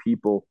of your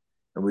people,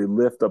 and we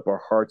lift up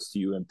our hearts to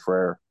you in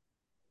prayer.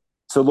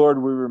 So,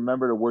 Lord, we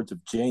remember the words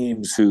of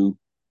James, who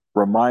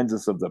reminds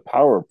us of the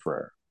power of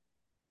prayer.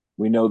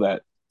 We know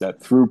that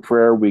through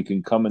prayer we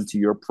can come into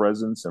your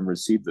presence and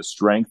receive the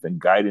strength and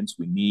guidance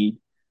we need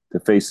to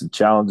face the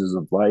challenges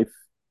of life.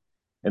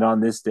 And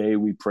on this day,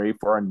 we pray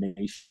for our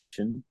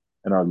nation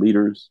and our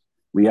leaders.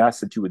 We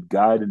ask that you would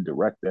guide and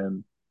direct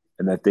them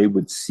and that they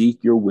would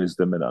seek your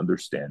wisdom and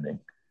understanding.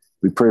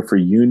 We pray for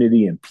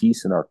unity and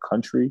peace in our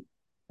country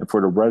and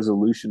for the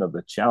resolution of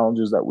the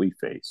challenges that we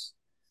face.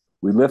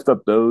 We lift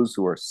up those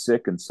who are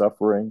sick and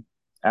suffering,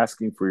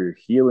 asking for your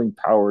healing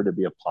power to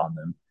be upon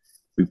them.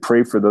 We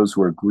pray for those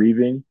who are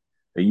grieving,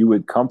 that you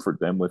would comfort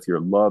them with your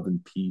love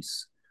and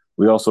peace.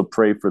 We also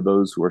pray for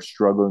those who are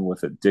struggling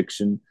with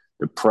addiction,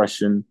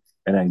 depression,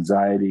 and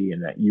anxiety,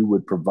 and that you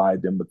would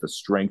provide them with the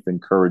strength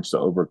and courage to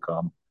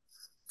overcome.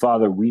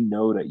 Father, we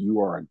know that you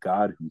are a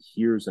God who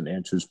hears and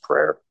answers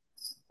prayer.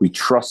 We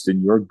trust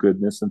in your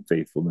goodness and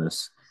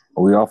faithfulness,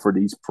 and we offer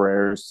these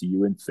prayers to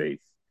you in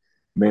faith.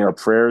 May our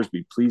prayers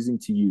be pleasing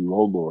to you,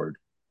 O Lord,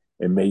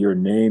 and may your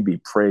name be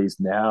praised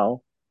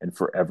now and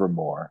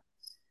forevermore.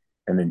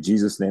 And in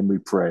Jesus' name we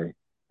pray.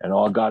 And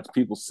all God's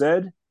people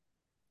said,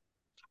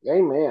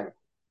 Amen.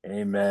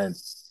 Amen.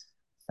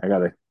 I got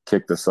to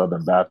kick the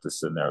Southern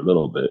Baptists in there a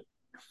little bit.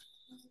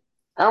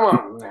 Come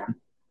on now.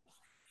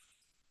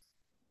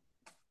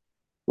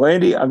 Well,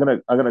 Andy, I'm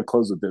gonna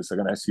close with this. I'm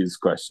gonna ask you this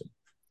question: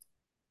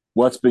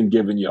 what's been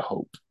giving you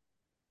hope?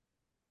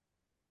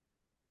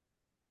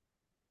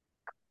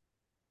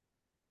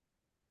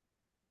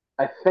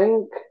 I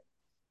think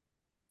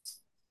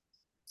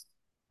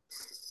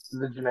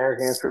the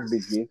generic answer would be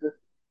Jesus.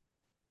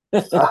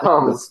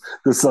 Um,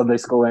 The Sunday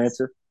school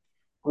answer.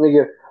 let me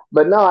get,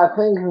 but no, I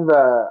think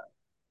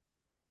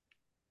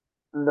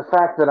the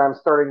fact that I'm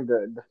starting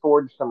to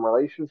forge some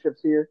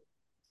relationships here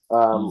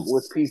Mm.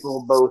 with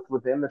people both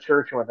within the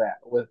church and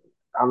with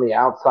on the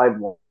outside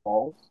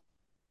walls.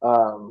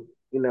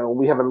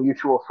 We have a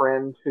mutual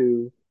friend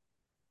who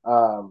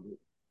um,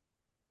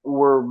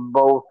 we're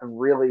both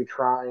really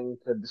trying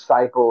to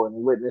disciple and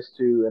witness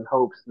to in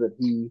hopes that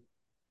he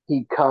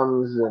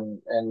comes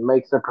and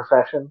makes a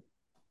profession.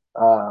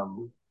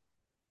 Um,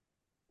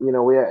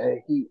 we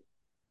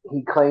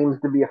he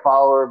claims to be a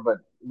follower, but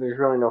there's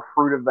really no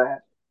fruit of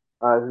that.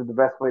 Is the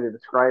best way to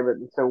describe it.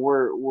 And so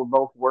we're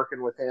both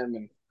working with him,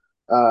 and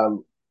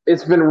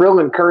it's been real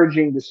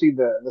encouraging to see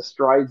the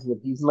strides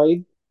that he's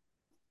made,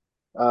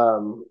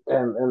 and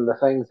the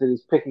things that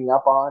he's picking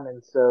up on.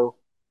 And so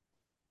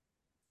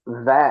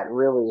that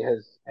really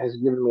has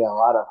given me a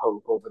lot of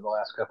hope over the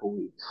last couple of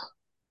weeks.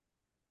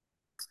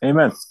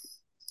 Amen.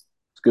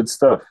 It's good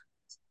stuff.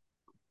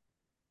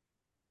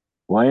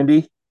 Well,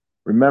 Andy,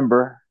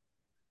 remember,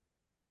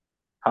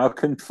 how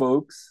can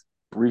folks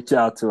reach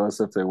out to us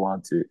if they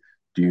want to?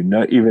 Do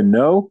you even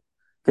know?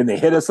 Can they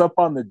hit us up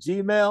on the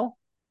Gmail?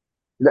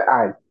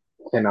 I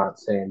cannot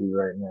stand you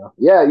right now.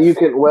 Yeah, you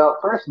can. Well,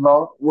 first of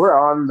all, we're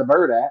on the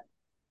Bird app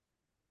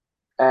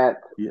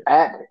at Yeah.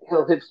 at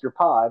Hill Hipster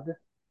Pod,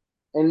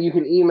 and you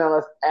can email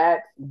us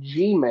at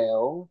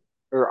Gmail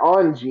or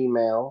on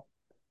Gmail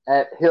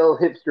at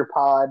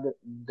hillhipsterpod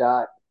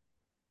dot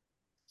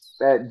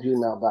at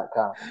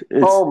gmail.com.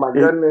 Oh my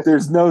goodness.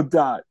 There's no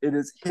dot. It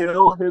is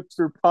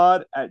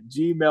hillhipsterpod at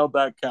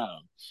gmail.com.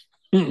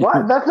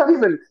 What? That's not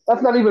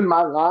even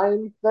my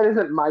line. That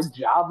isn't my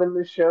job in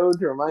this show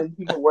to remind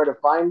people where to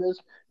find us.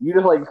 You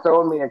just like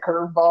throwing me a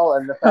curveball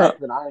and the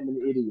fact that I am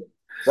an idiot.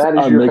 That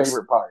is I'm, your mix,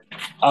 favorite part.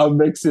 I'm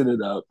mixing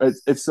it up.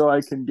 It's so I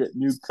can get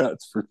new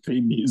cuts for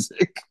theme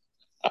music.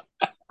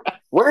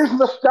 Where's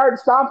the start,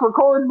 stop,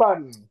 record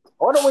button?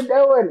 What are we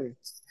doing?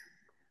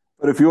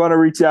 But if you want to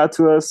reach out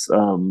to us,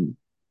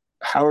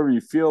 however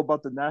you feel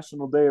about the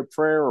National Day of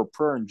Prayer or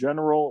prayer in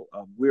general,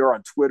 we are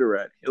on Twitter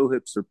at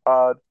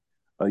HillHipsterPod.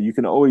 You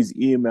can always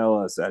email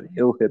us at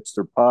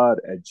hillhipsterpod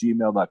at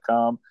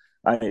gmail.com.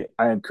 I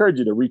encourage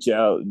you to reach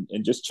out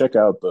and just check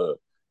out the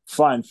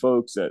fine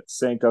folks at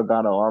St.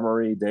 Galgano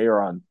Armory. They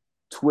are on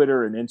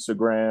Twitter and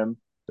Instagram.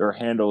 Their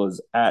handle is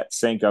at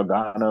St.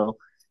 Galgano.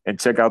 And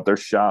check out their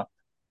shop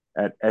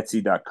at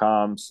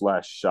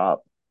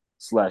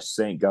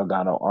etsy.com/shop/St.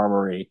 Galgano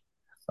Armory.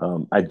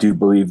 I do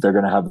believe they're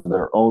going to have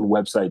their own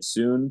website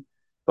soon,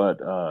 but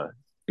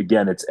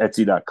again, it's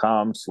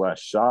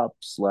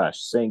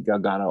etsy.com/shop/St.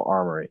 Galgano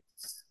Armory.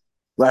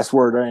 Last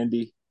word,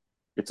 Andy.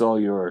 It's all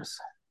yours.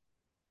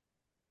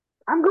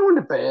 I'm going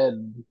to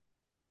bed.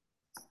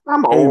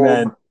 I'm old.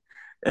 Amen.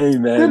 Good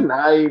Amen.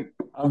 night.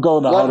 I'm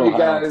going to Love Huddle you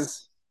guys.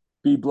 House.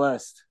 Be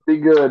blessed. Be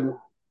good.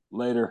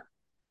 Later.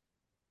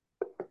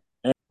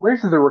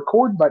 Where's the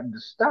record button to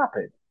stop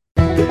it?